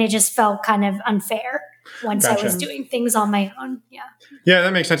own, and it just felt kind of unfair once I was doing things on my own. Yeah. Yeah,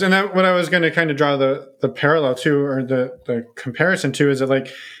 that makes sense. And what I was going to kind of draw the parallel to, or the comparison to, is that like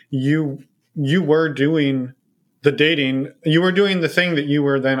you were doing the dating, you were doing the thing that you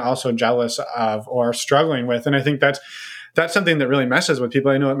were then also jealous of or struggling with. And I think that's something that really messes with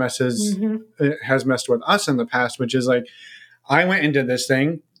people. I know it has messed with us in the past, which is like, I went and did this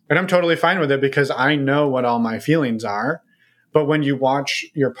thing, and I'm totally fine with it because I know what all my feelings are. But when you watch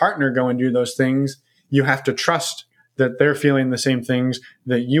your partner go and do those things, you have to trust that they're feeling the same things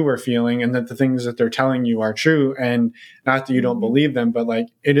that you were feeling, and that the things that they're telling you are true. And not that you don't believe them, but like,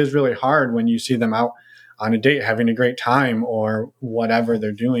 it is really hard when you see them out on a date having a great time or whatever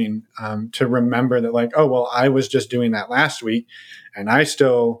they're doing, to remember that like, oh, well, I was just doing that last week and I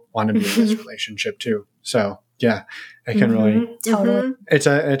still want to be in this relationship too. So yeah, it can really, totally. It's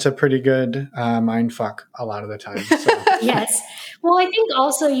a pretty good mind fuck a lot of the time. So. Yes. Well, I think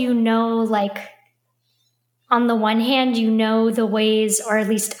also, like, on the one hand, the ways, or at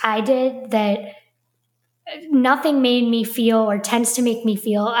least I did, that nothing made me feel, or tends to make me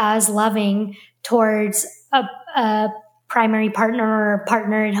feel, as loving towards a primary partner or a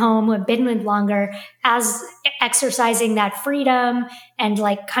partner at home who have been with longer, as exercising that freedom and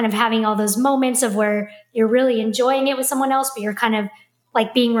like kind of having all those moments of where you're really enjoying it with someone else, but you're kind of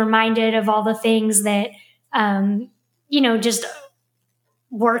like being reminded of all the things that, just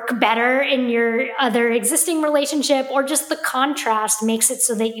work better in your other existing relationship, or just the contrast makes it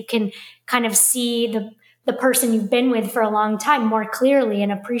so that you can kind of see the person you've been with for a long time more clearly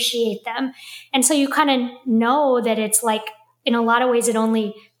and appreciate them. And so you kind of know that it's like, in a lot of ways, it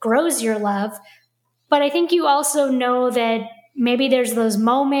only grows your love. But I think you also know that maybe there's those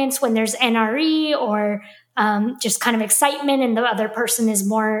moments when there's NRE, or just kind of excitement, and the new person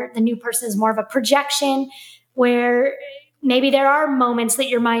is more of a projection, where maybe there are moments that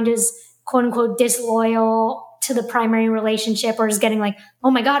your mind is quote unquote disloyal to the primary relationship, or is getting like,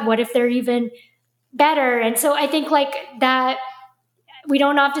 oh my God, what if they're even better? And so I think like that, we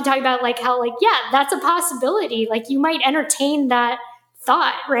don't often talk about like how, like, yeah, that's a possibility. Like, you might entertain that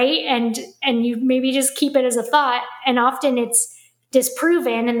thought, right? And you maybe just keep it as a thought, and often it's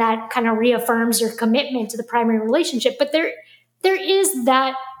disproven, and that kind of reaffirms your commitment to the primary relationship. But there is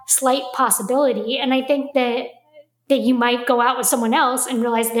that slight possibility. And I think that you might go out with someone else and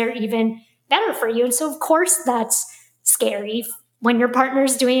realize they're even better for you. And so of course that's scary when your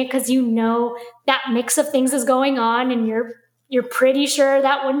partner's doing it, because that mix of things is going on, and you're pretty sure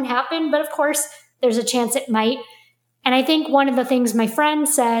that wouldn't happen, but of course there's a chance it might. And I think one of the things my friend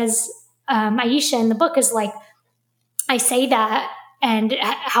says, Aisha, in the book, is like, I say that and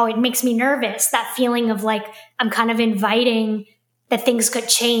how it makes me nervous, that feeling of like, I'm kind of inviting that things could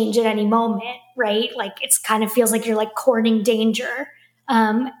change at any moment, right? Like, it's kind of feels like you're like courting danger.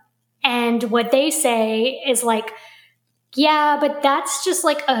 And what they say is like, yeah, but that's just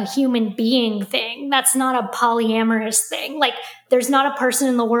like a human being thing. That's not a polyamorous thing. Like, there's not a person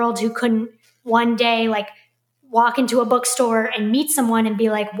in the world who couldn't one day like walk into a bookstore and meet someone and be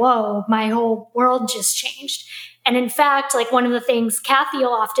like, whoa, my whole world just changed. And in fact, like one of the things Kathy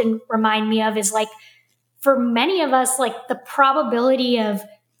will often remind me of is like, for many of us, like the probability of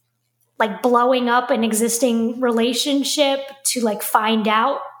like blowing up an existing relationship to like find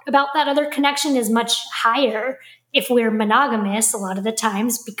out about that other connection is much higher if we're monogamous a lot of the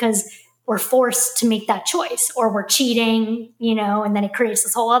times, because we're forced to make that choice, or we're cheating, you know, and then it creates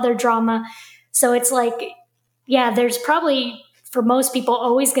this whole other drama. So it's like, yeah, there's probably for most people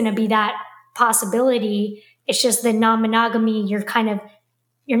always going to be that possibility. It's just the non-monogamy,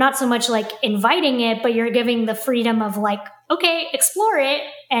 you're not so much like inviting it, but you're giving the freedom of like, okay, explore it.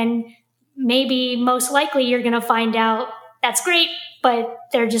 And maybe most likely you're going to find out that's great, but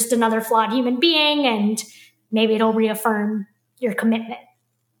they're just another flawed human being, and maybe it'll reaffirm your commitment.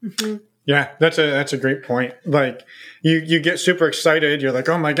 Mm-hmm. Yeah, that's a great point. Like you get super excited. You're like,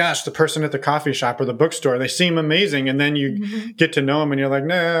 oh my gosh, the person at the coffee shop or the bookstore, they seem amazing. And then you get to know them and you're like,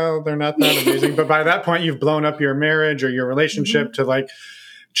 no, they're not that amazing. But by that point, you've blown up your marriage or your relationship to like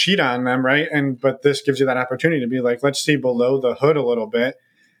cheat on them, right? But this gives you that opportunity to be like, let's see below the hood a little bit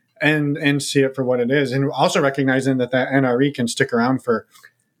and see it for what it is. And also recognizing that NRE can stick around for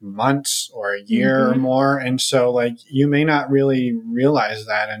months or a year or more. And so like you may not really realize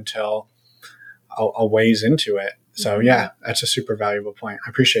that until a ways into it. So yeah, that's a super valuable point. I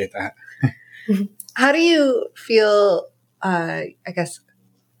appreciate that. How do you feel, I guess,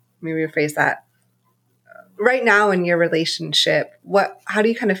 maybe rephrase that, right now in your relationship, how do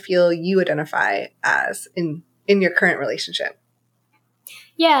you kind of feel you identify as in your current relationship?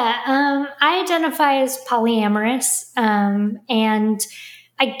 Yeah, I identify as polyamorous, and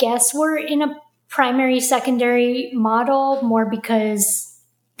I guess we're in a primary, secondary model more because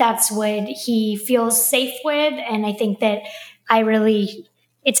that's what he feels safe with. And I think that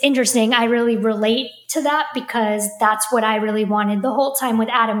it's interesting. I really relate to that because that's what I really wanted the whole time with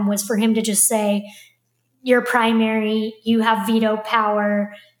Adam, was for him to just say, you're primary, you have veto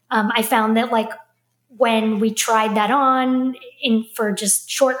power. I found that like when we tried that on for just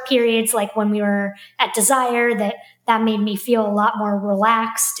short periods, like when we were at Desire, that made me feel a lot more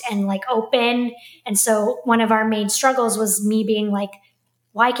relaxed and like open. And so one of our main struggles was me being like,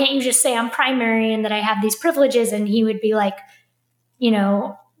 why can't you just say I'm primary and that I have these privileges? And he would be like, you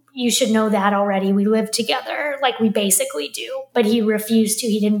know, you should know that already. We live together. Like we basically do. But he refused to.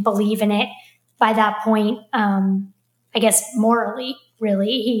 He didn't believe in it by that point. I guess morally,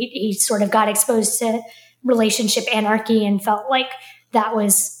 really, he sort of got exposed to relationship anarchy and felt like that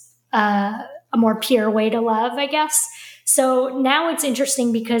was a more pure way to love, I guess. So now it's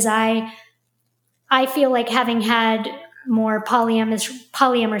interesting because I feel like having had more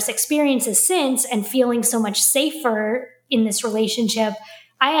polyamorous experiences since and feeling so much safer in this relationship,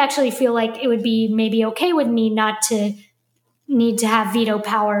 I actually feel like it would be maybe okay with me not to need to have veto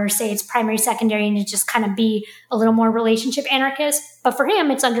power or say it's primary, secondary, and to just kind of be a little more relationship anarchist. But for him,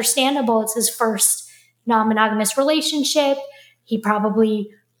 it's understandable. It's his first non-monogamous relationship. He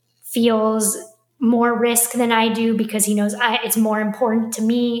probably feels more risk than I do because he knows it's more important to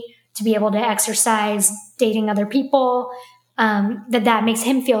me to be able to exercise dating other people, that makes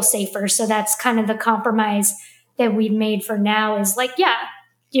him feel safer. So that's kind of the compromise that we've made for now is like, yeah,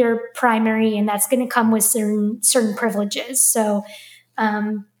 you're primary and that's going to come with certain privileges. So,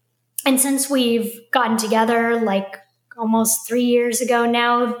 and since we've gotten together like almost 3 years ago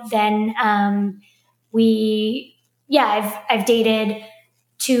now, then I've dated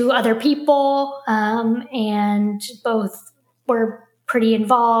 2 other people, and both were pretty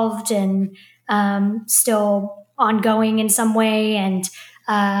involved and still ongoing in some way. And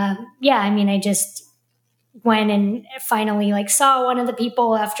I just went and finally like saw one of the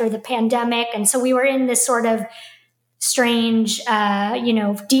people after the pandemic. And so we were in this sort of strange,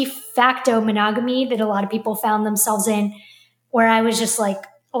 de facto monogamy that a lot of people found themselves in, where I was just like,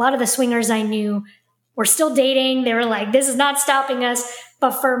 a lot of the swingers I knew were still dating. They were like, this is not stopping us.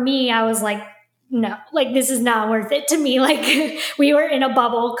 But for me, I was like, no, like this is not worth it to me. Like we were in a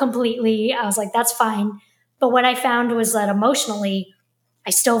bubble completely. I was like, that's fine. But what I found was that emotionally, I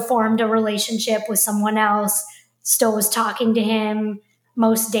still formed a relationship with someone else, still was talking to him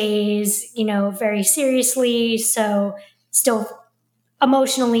most days, very seriously. So still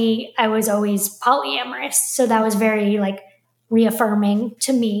emotionally, I was always polyamorous. So that was very like reaffirming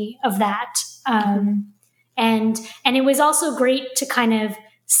to me of that. And it was also great to kind of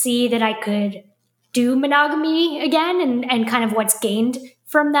see that I could do monogamy again and kind of what's gained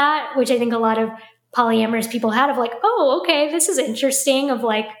from that, which I think a lot of polyamorous people had of like, oh, okay, this is interesting, of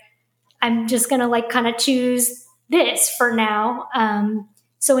like, I'm just going to like kind of choose this for now.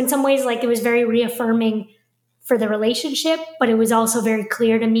 So in some ways, like it was very reaffirming for the relationship, but it was also very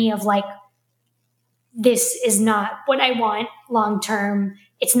clear to me of like, this is not what I want long term.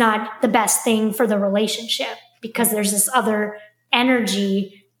 It's not the best thing for the relationship because there's this other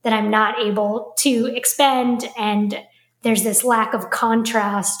energy that I'm not able to expend. And there's this lack of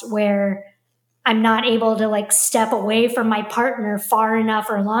contrast where I'm not able to like step away from my partner far enough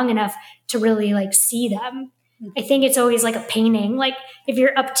or long enough to really like see them. I think it's always like a painting. Like if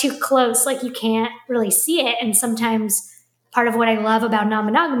you're up too close, like you can't really see it. And sometimes part of what I love about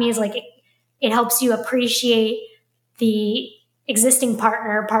non-monogamy is like it helps you appreciate the existing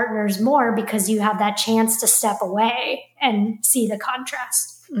partners more because you have that chance to step away and see the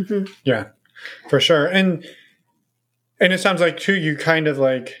contrast. Mm-hmm. Yeah, for sure. And it sounds like too, you kind of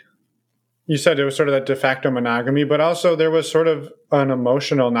like, you said it was sort of that de facto monogamy, but also there was sort of an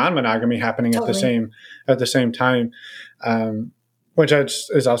emotional non-monogamy happening Totally. at the same time, which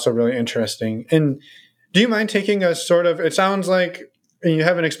is also really interesting. And do you mind taking a sort of, it sounds like, and you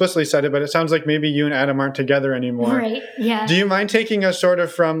haven't explicitly said it, but it sounds like maybe you and Adam aren't together anymore. Right. Yeah. Do you mind taking us sort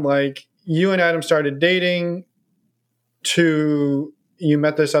of from like you and Adam started dating to you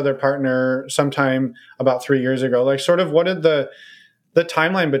met this other partner sometime about 3 years ago? Like sort of what did the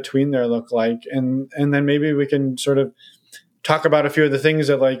timeline between there look like? And then maybe we can sort of talk about a few of the things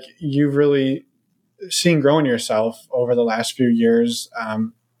that like you've really seen grow in yourself over the last few years,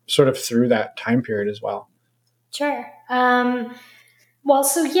 sort of through that time period as well. Sure. Well,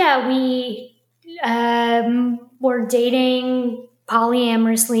 so yeah, we were dating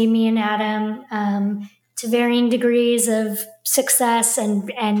polyamorously, me and Adam, to varying degrees of success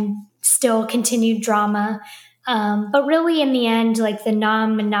and still continued drama. But really in the end, like the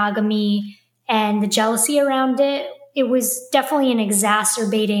non-monogamy and the jealousy around it, it was definitely an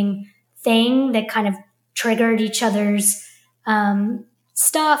exacerbating thing that kind of triggered each other's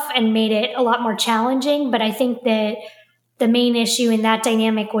stuff and made it a lot more challenging. But I think that the main issue in that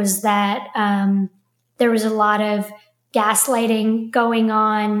dynamic was that there was a lot of gaslighting going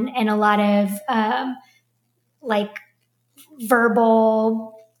on and a lot of like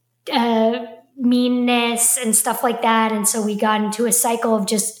verbal meanness and stuff like that. And so we got into a cycle of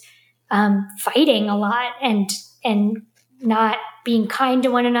just fighting a lot and not being kind to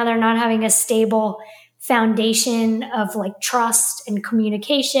one another, not having a stable foundation of like trust and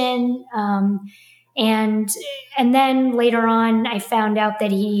communication. And then later on, I found out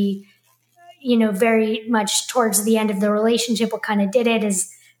that he, very much towards the end of the relationship, what kind of did it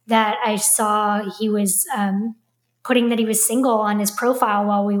is that I saw he was putting that he was single on his profile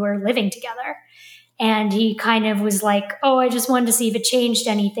while we were living together. And he kind of was like, oh, I just wanted to see if it changed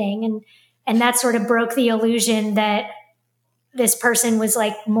anything. And that sort of broke the illusion that this person was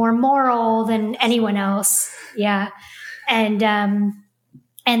like more moral than anyone else. Yeah. And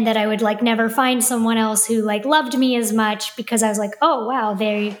that I would like never find someone else who like loved me as much because I was like, oh, wow,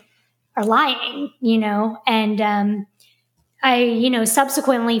 they are lying, and I,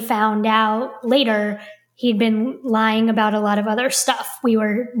 subsequently found out later he'd been lying about a lot of other stuff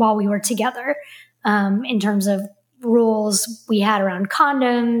while we were together, in terms of rules we had around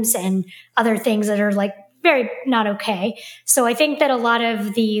condoms and other things that are like very not okay. So I think that a lot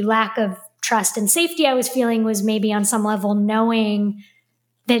of the lack of trust and safety I was feeling was maybe on some level knowing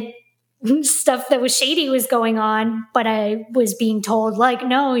that stuff that was shady was going on, but I was being told like,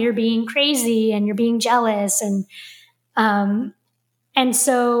 no, you're being crazy and you're being jealous. And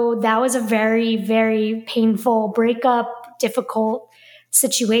so that was a very, very painful breakup, difficult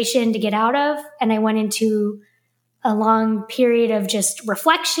situation to get out of. And I went into a long period of just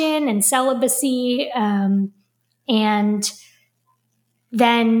reflection and celibacy. And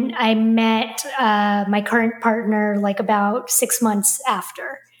then I met my current partner like about 6 months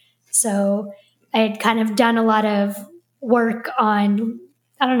after. So I had kind of done a lot of work on,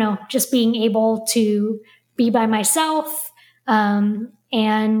 I don't know, just being able to be by myself.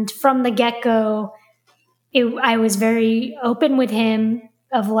 And from the get-go, I was very open with him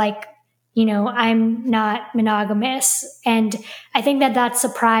of like, I'm not monogamous. And I think that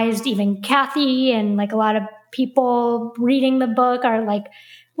surprised even Kathy and like a lot of people reading the book are like,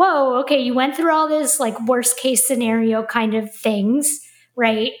 whoa, okay, you went through all this like worst case scenario kind of things,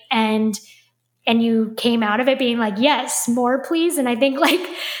 right? And you came out of it being like, yes, more please. And I think like,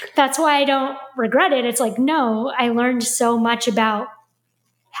 that's why I don't regret it. It's like, no, I learned so much about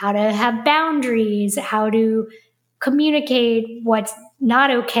how to have boundaries, how to communicate what's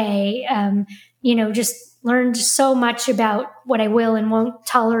not okay. Just learned so much about what I will and won't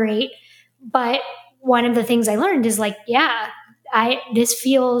tolerate. But one of the things I learned is like, yeah, this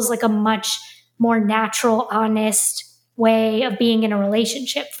feels like a much more natural, honest way of being in a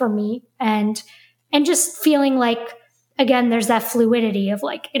relationship for me. And and just feeling like, again, there's that fluidity of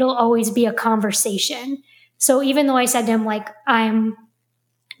like, it'll always be a conversation. So even though I said to him, like, I'm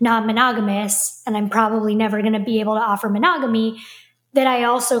not monogamous and I'm probably never going to be able to offer monogamy, that I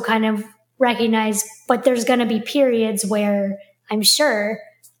also kind of recognize, but there's going to be periods where I'm sure,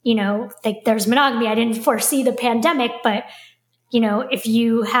 like there's monogamy. I didn't foresee the pandemic, but if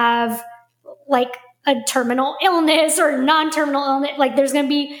you have like a terminal illness or non-terminal illness, like there's going to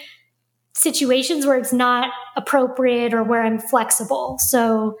be situations where it's not appropriate or where I'm flexible.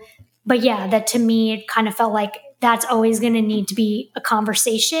 So, but yeah, that to me, it kind of felt like that's always going to need to be a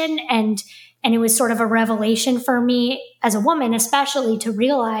conversation. And it was sort of a revelation for me as a woman, especially to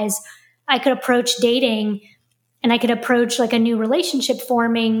realize I could approach dating and I could approach like a new relationship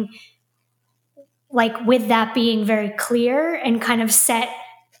forming, like with that being very clear and kind of set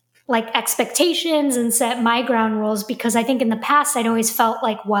like expectations and set my ground rules. Because I think in the past, I'd always felt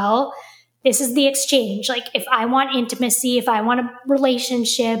like, well, this is the exchange. Like if I want intimacy, if I want a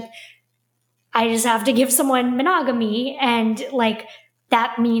relationship, I just have to give someone monogamy. And like,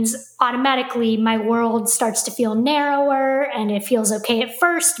 that means automatically my world starts to feel narrower and it feels okay at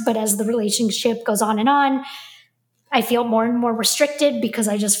first. But as the relationship goes on, I feel more and more restricted because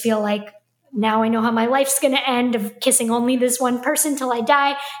I just feel like now I know how my life's going to end of kissing only this one person till I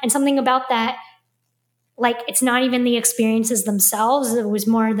die. And something about that, like, it's not even the experiences themselves. It was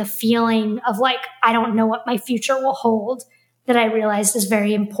more the feeling of like, I don't know what my future will hold, that I realized is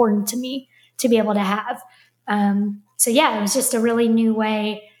very important to me to be able to have. So yeah, it was just a really new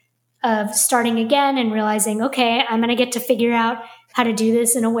way of starting again and realizing, okay, I'm going to get to figure out how to do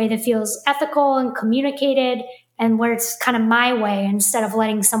this in a way that feels ethical and communicated and where it's kind of my way instead of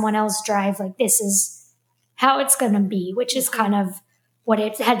letting someone else drive. Like, this is how it's going to be, which is kind of what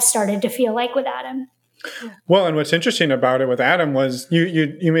it had started to feel like with Adam. Well, and what's interesting about it with Adam was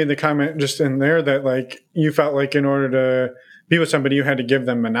you made the comment just in there that like you felt like in order to be with somebody, you had to give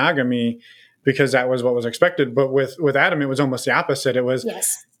them monogamy because that was what was expected. But with Adam, it was almost the opposite. It was,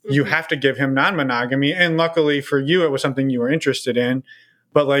 yes, you have to give him non-monogamy. And luckily for you, it was something you were interested in,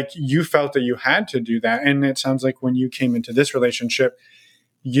 but like you felt that you had to do that. And it sounds like when you came into this relationship,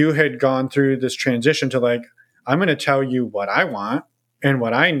 you had gone through this transition to like, I'm going to tell you what I want and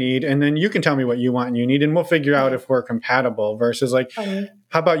what I need, and then you can tell me what you want and you need, and we'll figure out if we're compatible versus like,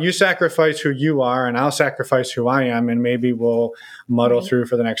 how about you sacrifice who you are and I'll sacrifice who I am, and maybe we'll muddle through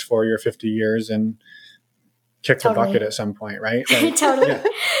for the next 40 or 50 years and kick the bucket at some point, right? Like, totally. Yeah.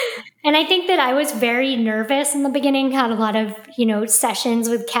 And I think that I was very nervous in the beginning, had a lot of, sessions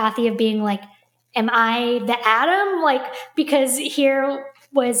with Kathy of being like, am I the Adam? Like, because here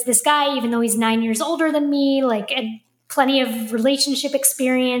was this guy, even though he's 9 years older than me, like, and plenty of relationship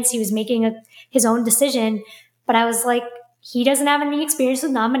experience. He was making his own decision, but I was like, he doesn't have any experience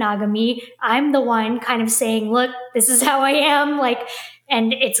with non-monogamy. I'm the one kind of saying, look, this is how I am. Like,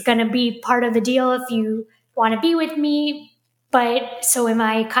 and it's going to be part of the deal if you want to be with me. But so am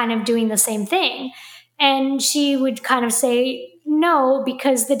I kind of doing the same thing? And she would kind of say, no,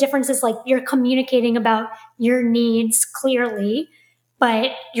 because the difference is like, you're communicating about your needs clearly,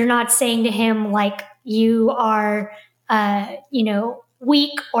 but you're not saying to him like you are,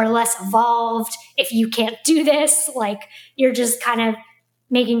 weak or less evolved if you can't do this. Like, you're just kind of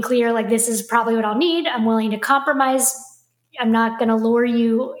making clear, like, this is probably what I'll need. I'm willing to compromise. I'm not going to lure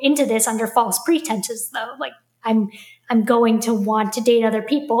you into this under false pretenses, though. Like, I'm going to want to date other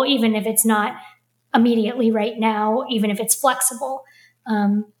people, even if it's not immediately right now, even if it's flexible.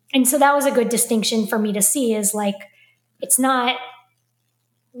 And so that was a good distinction for me to see, is like, it's not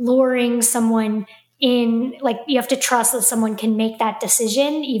luring someone in, like, you have to trust that someone can make that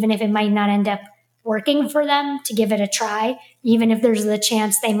decision, even if it might not end up working for them, to give it a try, even if there's the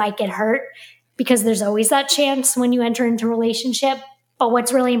chance they might get hurt, because there's always that chance when you enter into a relationship. But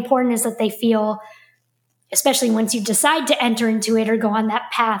what's really important is that they feel, especially once you decide to enter into it or go on that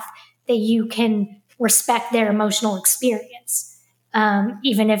path, that you can respect their emotional experience,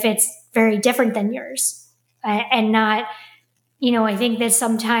 even if it's very different than yours, and not, I think that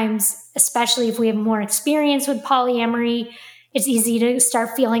sometimes, especially if we have more experience with polyamory, it's easy to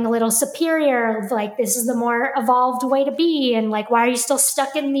start feeling a little superior, like this is the more evolved way to be. And like, why are you still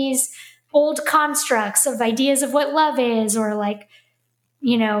stuck in these old constructs of ideas of what love is? Or like,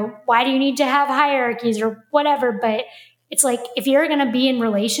 why do you need to have hierarchies or whatever? But it's like, if you're going to be in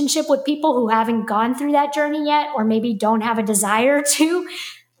relationship with people who haven't gone through that journey yet, or maybe don't have a desire to,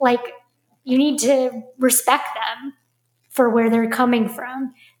 like, you need to respect them for where they're coming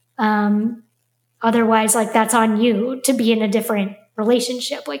from. Otherwise, like, that's on you to be in a different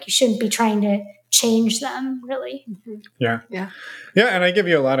relationship. Like, you shouldn't be trying to change them, really. Yeah. And I give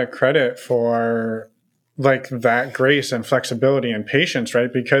you a lot of credit for like that grace and flexibility and patience,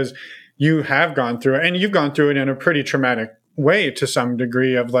 right? Because you have gone through it, and you've gone through it in a pretty traumatic way to some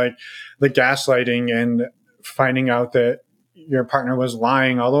degree, of like the gaslighting and finding out that your partner was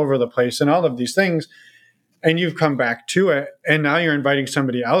lying all over the place and all of these things. And you've come back to it, and now you're inviting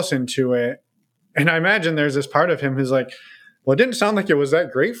somebody else into it. And I imagine there's this part of him who's like, well, it didn't sound like it was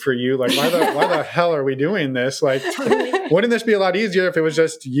that great for you. Like, why the hell are we doing this? Like, wouldn't this be a lot easier if it was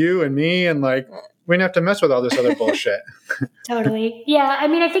just you and me, and like, we didn't have to mess with all this other bullshit? Totally. Yeah. I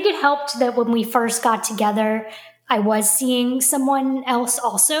mean, I think it helped that when we first got together, I was seeing someone else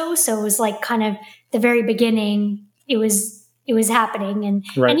also. So it was like kind of the very beginning, it was happening. And,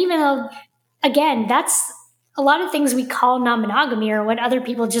 Right. and even though, again, that's a lot of things we call non-monogamy or what other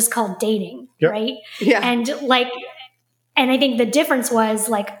people just call dating. Yep. Right. Yeah. And I think the difference was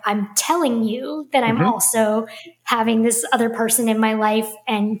like, I'm telling you that I'm also having this other person in my life,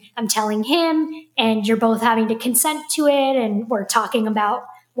 and I'm telling him, and you're both having to consent to it. And we're talking about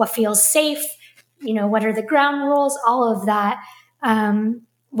what feels safe, what are the ground rules, all of that.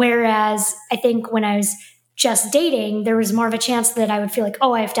 Whereas I think when I was just dating, there was more of a chance that I would feel like,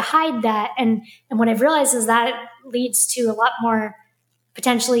 oh, I have to hide that. And what I've realized is that leads to a lot more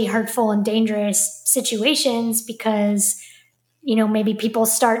potentially hurtful and dangerous situations, because, maybe people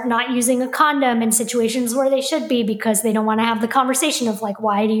start not using a condom in situations where they should be because they don't want to have the conversation of like,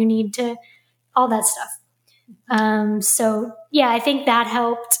 why do you need to, all that stuff. So yeah, I think that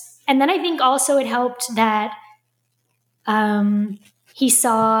helped. And then I think also it helped that he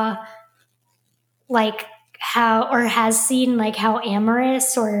saw like how, or has seen like how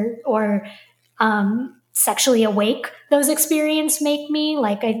amorous or sexually awake those experiences make me.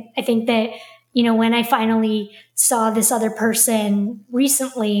 Like, I think that, when I finally saw this other person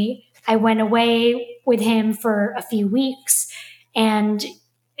recently, I went away with him for a few weeks, and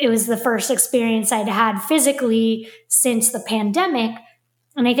it was the first experience I'd had physically since the pandemic.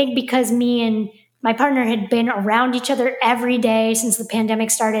 And I think because me and my partner had been around each other every day since the pandemic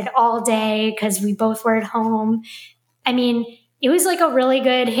started, all day, because we both were at home. I mean, it was like a really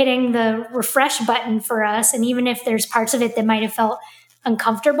good hitting the refresh button for us. And even if there's parts of it that might have felt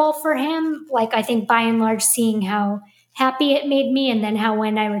uncomfortable for him, like I think by and large, seeing how happy it made me, and then how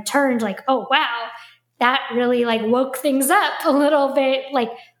when I returned, like, oh, wow, that really like woke things up a little bit.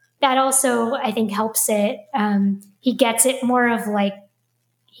 Like that also, I think, helps it. He gets it more of like,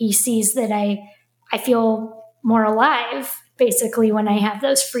 he sees that I feel more alive basically when I have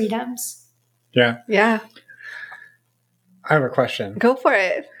those freedoms. Yeah. Yeah. I have a question. Go for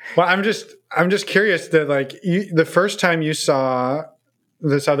it. Well, I'm just curious that like the first time you saw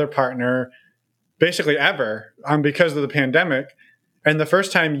this other partner, basically ever, because of the pandemic, and the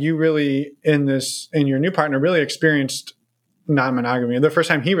first time you really in your new partner really experienced non-monogamy, the first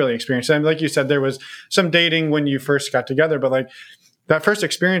time he really experienced it. And like you said, there was some dating when you first got together, but like that first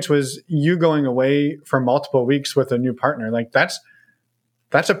experience was you going away for multiple weeks with a new partner. Like that's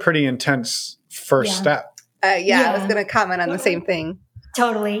a pretty intense first step. I was going to comment on the same thing.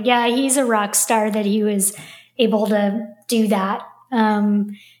 Totally. Yeah, he's a rock star that he was able to do that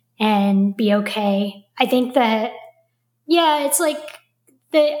and be okay. I think that, it's like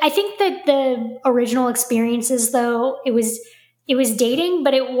I think that the original experiences, though, it was dating,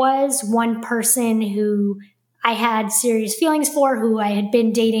 but it was one person who I had serious feelings for, who I had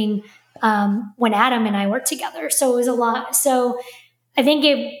been dating when Adam and I were together. So it was a lot. So I think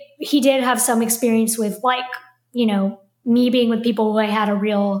he did have some experience with like, me being with people who I had a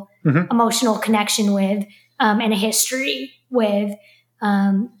real emotional connection with and a history with.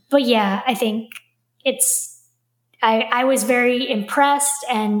 But yeah, I think I was very impressed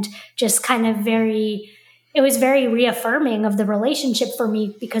and just kind of it was very reaffirming of the relationship for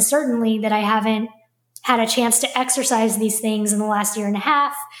me, because certainly that I haven't had a chance to exercise these things in the last year and a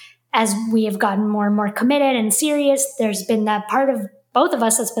half. As we have gotten more and more committed and serious, there's been that part of both of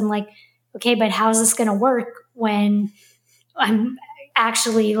us that's been like, okay, but how's this going to work when I'm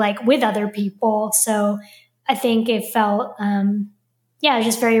actually like with other people? So I think it felt,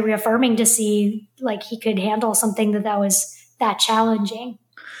 just very reaffirming to see like he could handle something that was that challenging.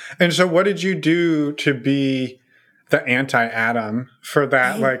 And so what did you do to be the anti-Adam for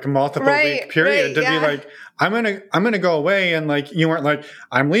that like multiple week period to be like, I'm going to go away, and like you weren't like,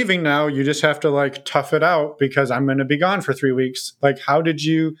 I'm leaving now, you just have to like tough it out because I'm going to be gone for 3 weeks. Like how did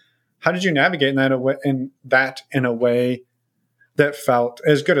you navigate in a way that felt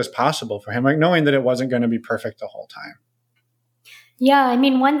as good as possible for him, like knowing that it wasn't going to be perfect the whole time? Yeah, I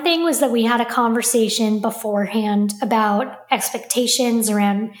mean, one thing was that we had a conversation beforehand about expectations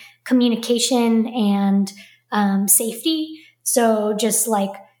around communication and safety. So just like,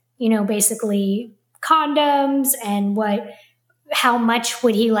 basically condoms and how much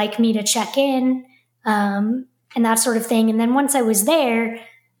would he like me to check in, and that sort of thing. And then once I was there,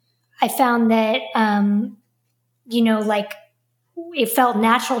 I found that, like it felt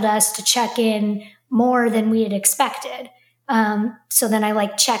natural to us to check in more than we had expected. So then I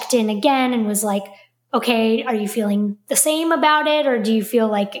like checked in again and was like, okay, are you feeling the same about it? Or do you feel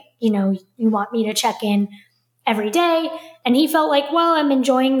like, you want me to check in every day? And he felt like, well, I'm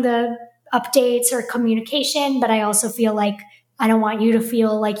enjoying the updates or communication, but I also feel like I don't want you to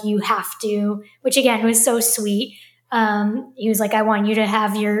feel like you have to, which again was so sweet. He was like, I want you to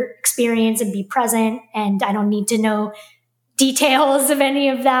have your experience and be present, and I don't need to know details of any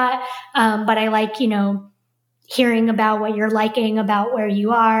of that. But I like, hearing about what you're liking about where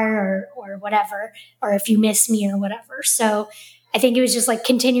you are or whatever, or if you miss me or whatever. So I think it was just like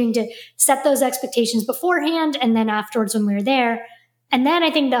continuing to set those expectations beforehand, and then afterwards when we were there. And then I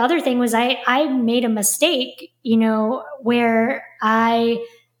think the other thing was I made a mistake, where I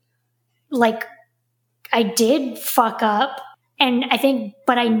did fuck up. And I think,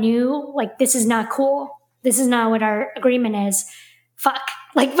 but I knew like, this is not cool. This is not what our agreement is. Fuck.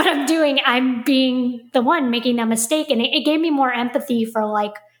 Like what I'm doing, I'm being the one making that mistake. And it gave me more empathy for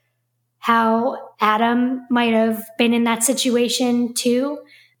like how Adam might have been in that situation too.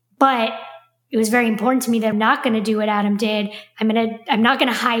 But it was very important to me that I'm not going to do what Adam did. I'm not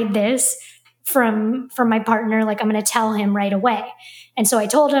going to hide this from my partner. Like I'm going to tell him right away. And so I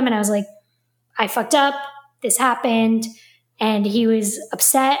told him, and I was like, I fucked up. This happened. And he was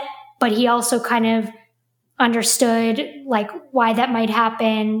upset, but he also kind of understood like why that might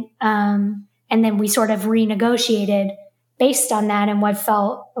happen. And then we sort of renegotiated based on that and what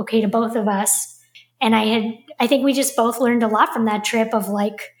felt okay to both of us. And I think we just both learned a lot from that trip of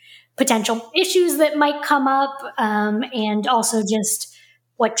like potential issues that might come up, and also just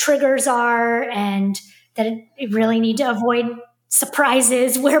what triggers are, and that it really need to avoid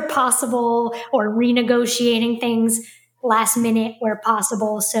surprises where possible, or renegotiating things last minute where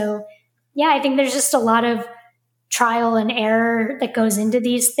possible. So yeah, I think there's just a lot of trial and error that goes into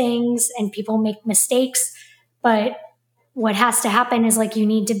these things, and people make mistakes. But what has to happen is like, you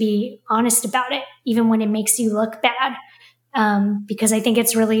need to be honest about it, even when it makes you look bad. Because I think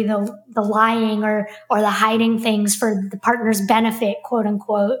it's really the lying or the hiding things for the partner's benefit, quote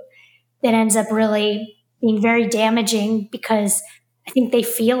unquote, that ends up really being very damaging, because I think they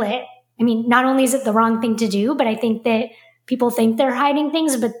feel it. I mean, not only is it the wrong thing to do, but I think that people think they're hiding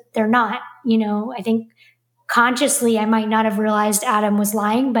things, but they're not. I think consciously I might not have realized Adam was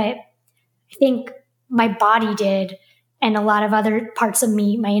lying, but I think my body did, and a lot of other parts of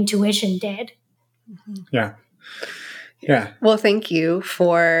me, my intuition did. Yeah. Yeah. Well, thank you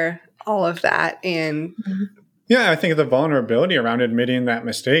for all of that. And yeah, I think the vulnerability around admitting that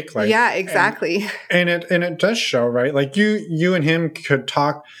mistake, like, yeah, exactly. And it does show, right? Like you and him could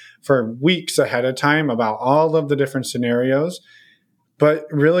talk for weeks ahead of time about all of the different scenarios, but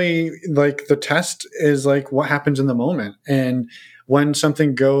really like the test is like what happens in the moment. And when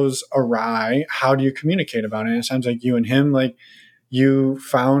something goes awry, how do you communicate about it? And it sounds like you and him, like, you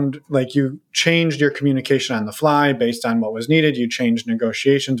found, like, you changed your communication on the fly based on what was needed. You changed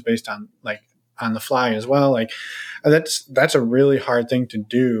negotiations based on, like, on the fly as well. Like, that's a really hard thing to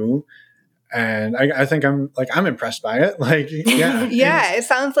do. And I think I'm impressed by it. Like, yeah. Yeah, it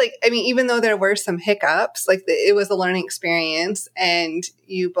sounds like, I mean, even though there were some hiccups, like it was a learning experience, and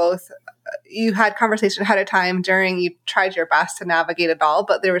you had conversation ahead of time you tried your best to navigate it all,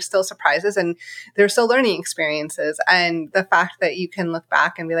 but there were still surprises and there were still learning experiences. And the fact that you can look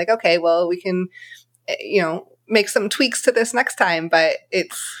back and be like, okay, well, we can, make some tweaks to this next time, but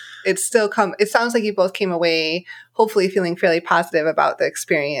it sounds like you both came away hopefully feeling fairly positive about the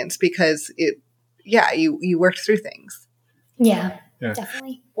experience, because you worked through things. Yeah.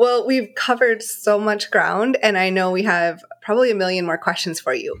 Definitely. Well, we've covered so much ground, and I know we have probably a million more questions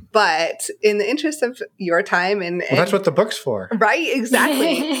for you, but in the interest of your time and that's what the book's for. Right,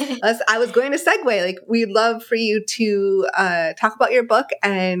 exactly. I was going to segue, like, we'd love for you to talk about your book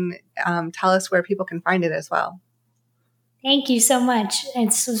and tell us where people can find it as well. Thank you so much. It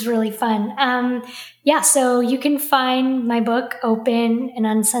was really fun. So you can find my book, Open, an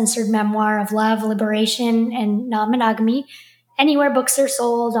Uncensored Memoir of Love, Liberation, and Non-Monogamy, anywhere books are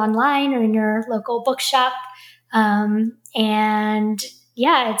sold, online or in your local bookshop.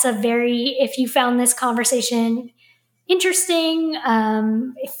 If you found this conversation interesting,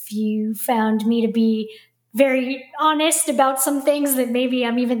 if you found me to be very honest about some things that maybe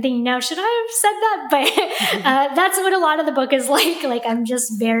I'm even thinking now, should I have said that? But that's what a lot of the book is like. Like, I'm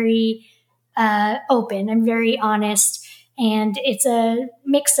just very open. I'm very honest. And it's a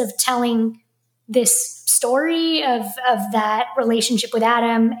mix of telling this story of that relationship with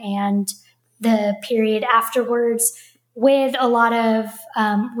Adam and the period afterwards with a lot of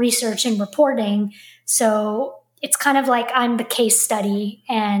research and reporting. So it's kind of like I'm the case study,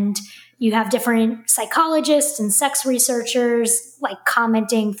 and you have different psychologists and sex researchers like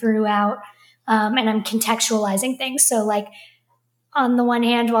commenting throughout, and I'm contextualizing things. So like, on the one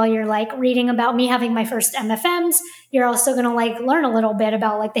hand, while you're like reading about me having my first MFMs, you're also going to like learn a little bit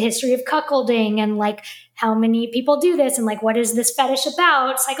about like the history of cuckolding and like how many people do this and like what is this fetish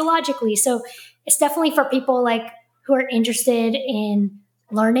about psychologically. So it's definitely for people like who are interested in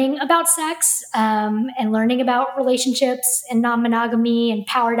learning about sex, and learning about relationships and non-monogamy and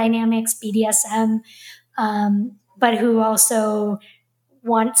power dynamics, BDSM, but who also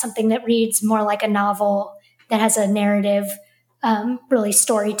want something that reads more like a novel that has a narrative, really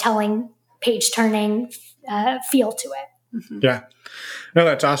storytelling, page turning feel to it. Mm-hmm. Yeah. No,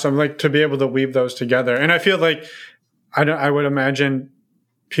 that's awesome. Like to be able to weave those together. And I feel like I would imagine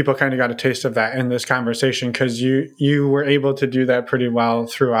people kind of got a taste of that in this conversation, because you were able to do that pretty well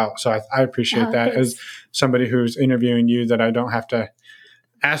throughout. So I appreciate that. Thanks. As somebody who's interviewing you, that I don't have to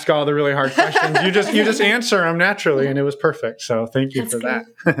ask all the really hard questions. You just answer them naturally, and it was perfect. So thank you That's for good.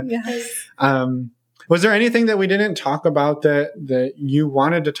 that. Yes. Was there anything that we didn't talk about that you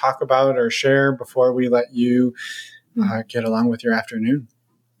wanted to talk about or share before we let you get along with your afternoon?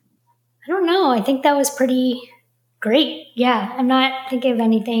 I don't know. I think that was pretty great. Yeah, I'm not thinking of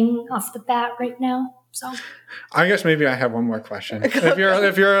anything off the bat right now. So I guess maybe I have one more question.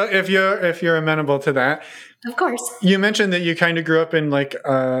 If you're amenable to that. of course. You mentioned that you kind of grew up in like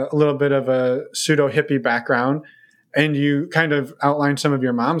a little bit of a pseudo hippie background, and you kind of outlined some of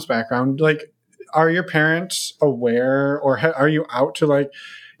your mom's background. Like, are your parents aware, or are you out to like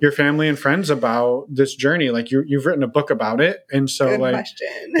your family and friends about this journey? Like you've written a book about it. And so Good like,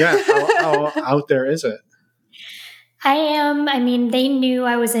 question. yeah, how out there is it? I am. I mean, they knew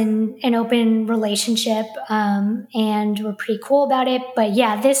I was in an open relationship, and were pretty cool about it. But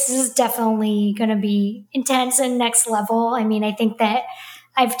yeah, this is definitely going to be intense and next level. I mean, I think that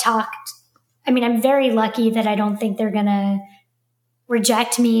I'm very lucky that I don't think they're going to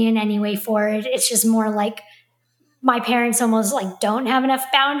reject me in any way for it. It's just more like my parents almost like don't have enough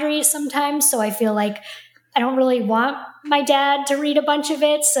boundaries sometimes. So I feel like I don't really want my dad to read a bunch of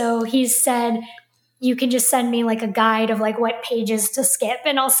it. So he's said, you can just send me like a guide of like what pages to skip,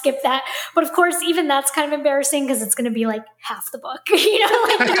 and I'll skip that. But of course, even that's kind of embarrassing because it's going to be like half the book.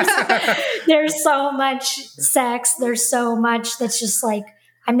 Like there's so much sex. There's so much that's just like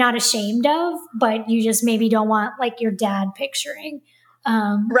I'm not ashamed of, but you just maybe don't want like your dad picturing.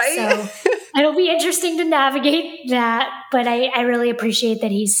 Right? So it'll be interesting to navigate that. But I really appreciate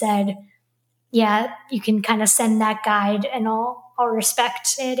that he said, yeah, you can kind of send that guide and I'll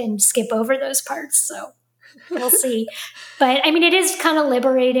respect it and skip over those parts. So we'll see. But I mean, it is kind of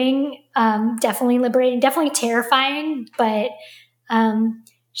liberating, definitely terrifying, but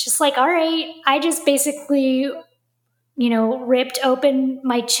it's just like, all right, I just basically, ripped open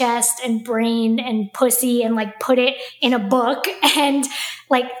my chest and brain and pussy and like put it in a book. And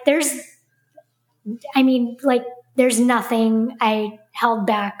like, there's nothing I held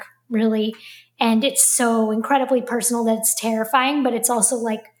back really. And it's so incredibly personal that it's terrifying, but it's also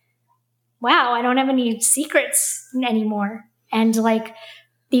like, wow, I don't have any secrets anymore. And like,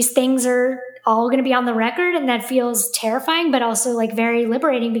 these things are all going to be on the record, and that feels terrifying, but also like very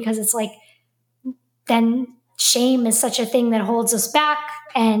liberating, because it's like, then shame is such a thing that holds us back.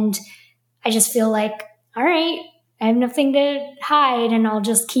 And I just feel like, all right, I have nothing to hide, and I'll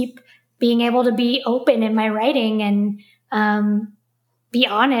just keep being able to be open in my writing and be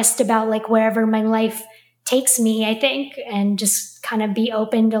honest about like wherever my life takes me, I think, and just kind of be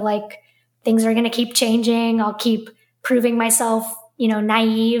open to like things are going to keep changing. I'll keep proving myself,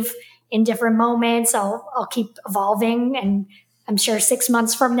 naive in different moments. I'll keep evolving, and I'm sure 6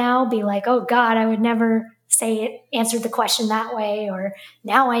 months from now, be like, oh God, I would never answered the question that way, or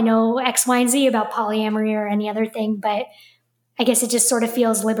now I know X, Y, and Z about polyamory or any other thing. But I guess it just sort of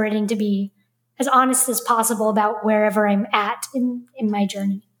feels liberating to be as honest as possible about wherever I'm at in my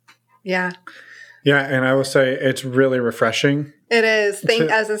journey. Yeah. Yeah. And I will say it's really refreshing. It is.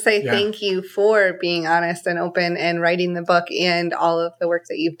 Thank you for being honest and open and writing the book and all of the work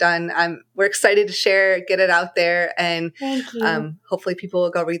that you've done. We're excited to share, get it out there, and Thank you. Hopefully people will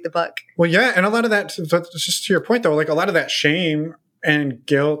go read the book. Well, yeah. And a lot of that, just to your point though, like a lot of that shame and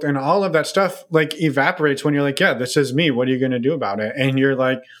guilt and all of that stuff like evaporates when you're like, yeah, this is me. What are you going to do about it? And you're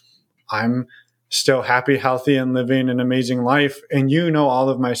like, I'm still happy, healthy, and living an amazing life. And you know all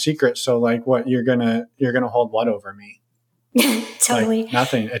of my secrets. So like what you're gonna hold what over me? Totally. Like,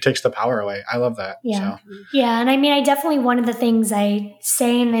 nothing. It takes the power away. I love that. Yeah. So. Yeah. And I mean, I definitely, one of the things I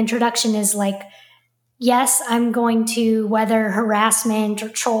say in the introduction is like, yes, I'm going to weather harassment or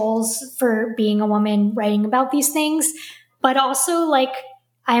trolls for being a woman writing about these things, but also like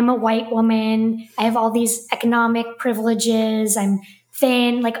I'm a white woman. I have all these economic privileges. I'm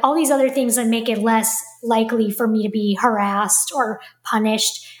thin, like all these other things that make it less likely for me to be harassed or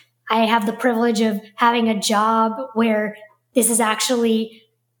punished. I have the privilege of having a job where this is actually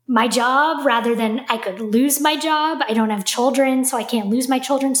my job rather than I could lose my job. I don't have children, so I can't lose my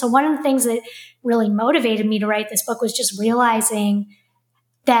children. So one of the things that really motivated me to write this book was just realizing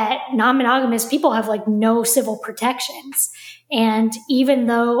that non-monogamous people have like no civil protections. And even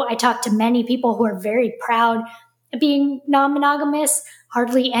though I talk to many people who are very proud of being non-monogamous,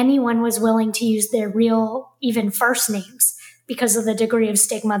 hardly anyone was willing to use their real, even first names because of the degree of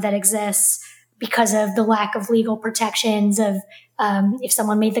stigma that exists, because of the lack of legal protections of if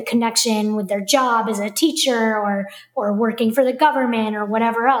someone made the connection with their job as a teacher or working for the government or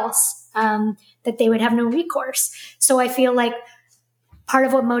whatever else, that they would have no recourse. So I feel like part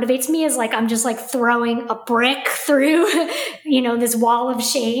of what motivates me is like I'm just like throwing a brick through, this wall of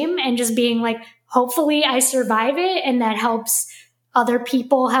shame and just being like, hopefully I survive it. And that helps other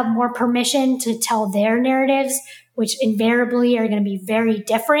people have more permission to tell their narratives, which invariably are going to be very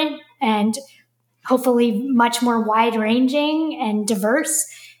different and hopefully much more wide ranging and diverse.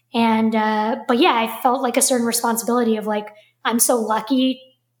 And, but yeah, I felt like a certain responsibility of like, I'm so lucky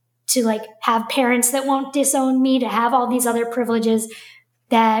to like have parents that won't disown me, to have all these other privileges,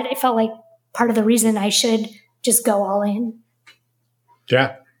 that I felt like part of the reason I should just go all in.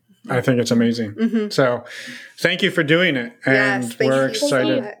 Yeah, I think it's amazing. Mm-hmm. So thank you for doing it. And yes, we're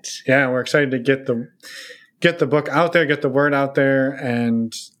excited. Yeah, we're excited to get the book out there, get the word out there,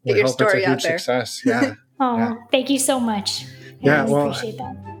 and we hope it's a huge success. Yeah. Thank you so much. I really appreciate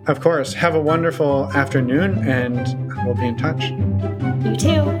that. Of course. Have a wonderful afternoon, and we'll be in touch. You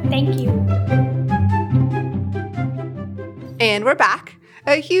too. Thank you. And we're back.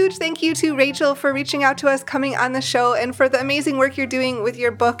 A huge thank you to Rachel for reaching out to us, coming on the show, and for the amazing work you're doing with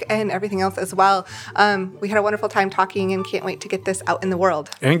your book and everything else as well. We had a wonderful time talking and can't wait to get this out in the world.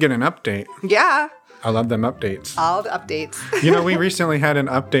 And get an update. Yeah. I love them updates. All the updates. We recently had an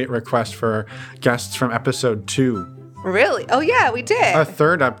update request for guests from episode 2. Really? Oh, yeah, we did. A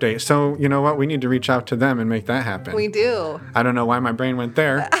third update. So, you know what? We need to reach out to them and make that happen. We do. I don't know why my brain went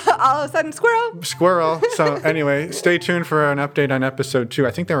there. All of a sudden, squirrel. So anyway, stay tuned for an update on episode 2.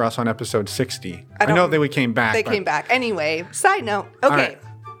 I think they were also on episode 60. I know that we came back. They came back. Anyway, side note. Okay. Right.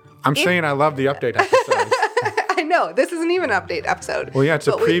 I'm saying I love the update episodes. I know. This isn't even an update episode. Well, yeah, it's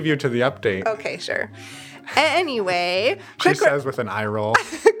a preview to the update. Okay, sure. Anyway. She says with an eye roll.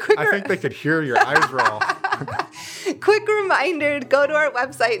 I think they could hear your eyes roll. Quick reminder to go to our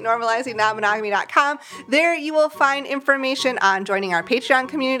website, normalizingnonmonogamy.com. There you will find information on joining our Patreon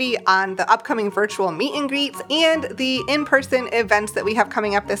community, on the upcoming virtual meet and greets, and the in-person events that we have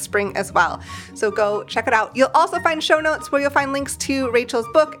coming up this spring as well. So go check it out. You'll also find show notes where you'll find links to Rachel's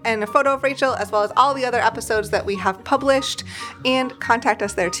book and a photo of Rachel, as well as all the other episodes that we have published, and contact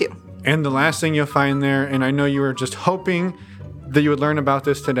us there too. And the last thing you'll find there, and I know you were just hoping that you would learn about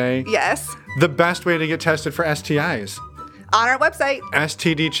this today. Yes. The best way to get tested for STIs. On our website.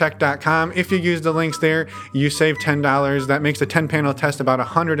 STDcheck.com. If you use the links there, you save $10. That makes a 10-panel test about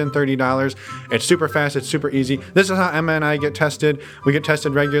 $130. It's super fast. It's super easy. This is how Emma and I get tested. We get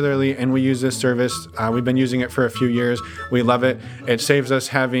tested regularly, and we use this service. We've been using it for a few years. We love it. It saves us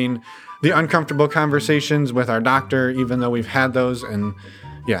having the uncomfortable conversations with our doctor, even though we've had those, and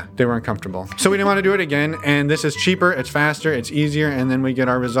yeah, they were uncomfortable. So we didn't want to do it again. And this is cheaper, it's faster, it's easier. And then we get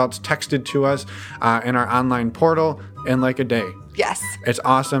our results texted to us in our online portal in like a day. Yes. It's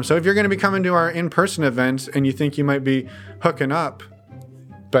awesome. So if you're going to be coming to our in-person events and you think you might be hooking up,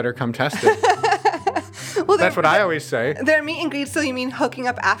 better come tested. Well, that's what I always say. They're meet and greets, so you mean hooking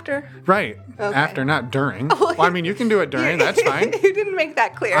up after? Right. Okay. After, not during. Well, I mean, you can do it during. That's fine. You didn't make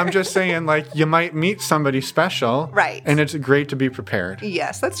that clear. I'm just saying, like, you might meet somebody special. Right. And it's great to be prepared.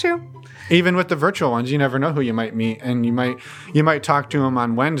 Yes, that's true. Even with the virtual ones, you never know who you might meet. And you might talk to them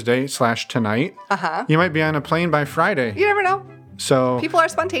on Wednesday/tonight. Uh-huh. You might be on a plane by Friday. You never know. So people are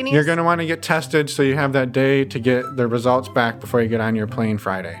spontaneous. You're going to want to get tested so you have that day to get the results back before you get on your plane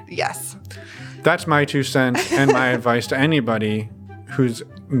Friday. Yes. That's my 2 cents and my advice to anybody who's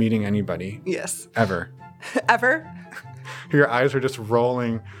meeting anybody. Yes. Ever. Ever? Your eyes are just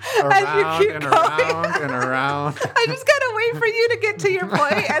rolling around and around and around. I just gotta wait for you to get to your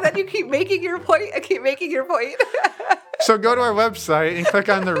point, and then you keep making your point and keep making your point. So go to our website and click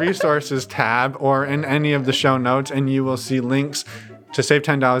on the resources tab or in any of the show notes, and you will see links to save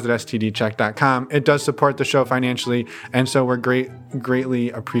 $10 at stdcheck.com. It does support the show financially, and so we're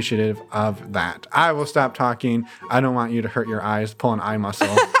greatly appreciative of that. I will stop talking. I don't want you to hurt your eyes. Pull an eye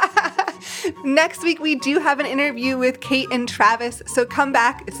muscle. Next week, we do have an interview with Kate and Travis, so come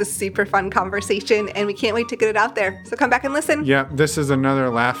back. It's a super fun conversation, and we can't wait to get it out there. So come back and listen. Yep, this is another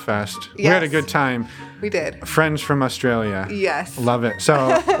laugh fest. Yes. We had a good time. We did. Friends from Australia. Yes. Love it.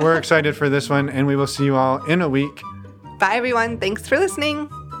 So we're excited for this one, and we will see you all in a week. Bye, everyone. Thanks for listening.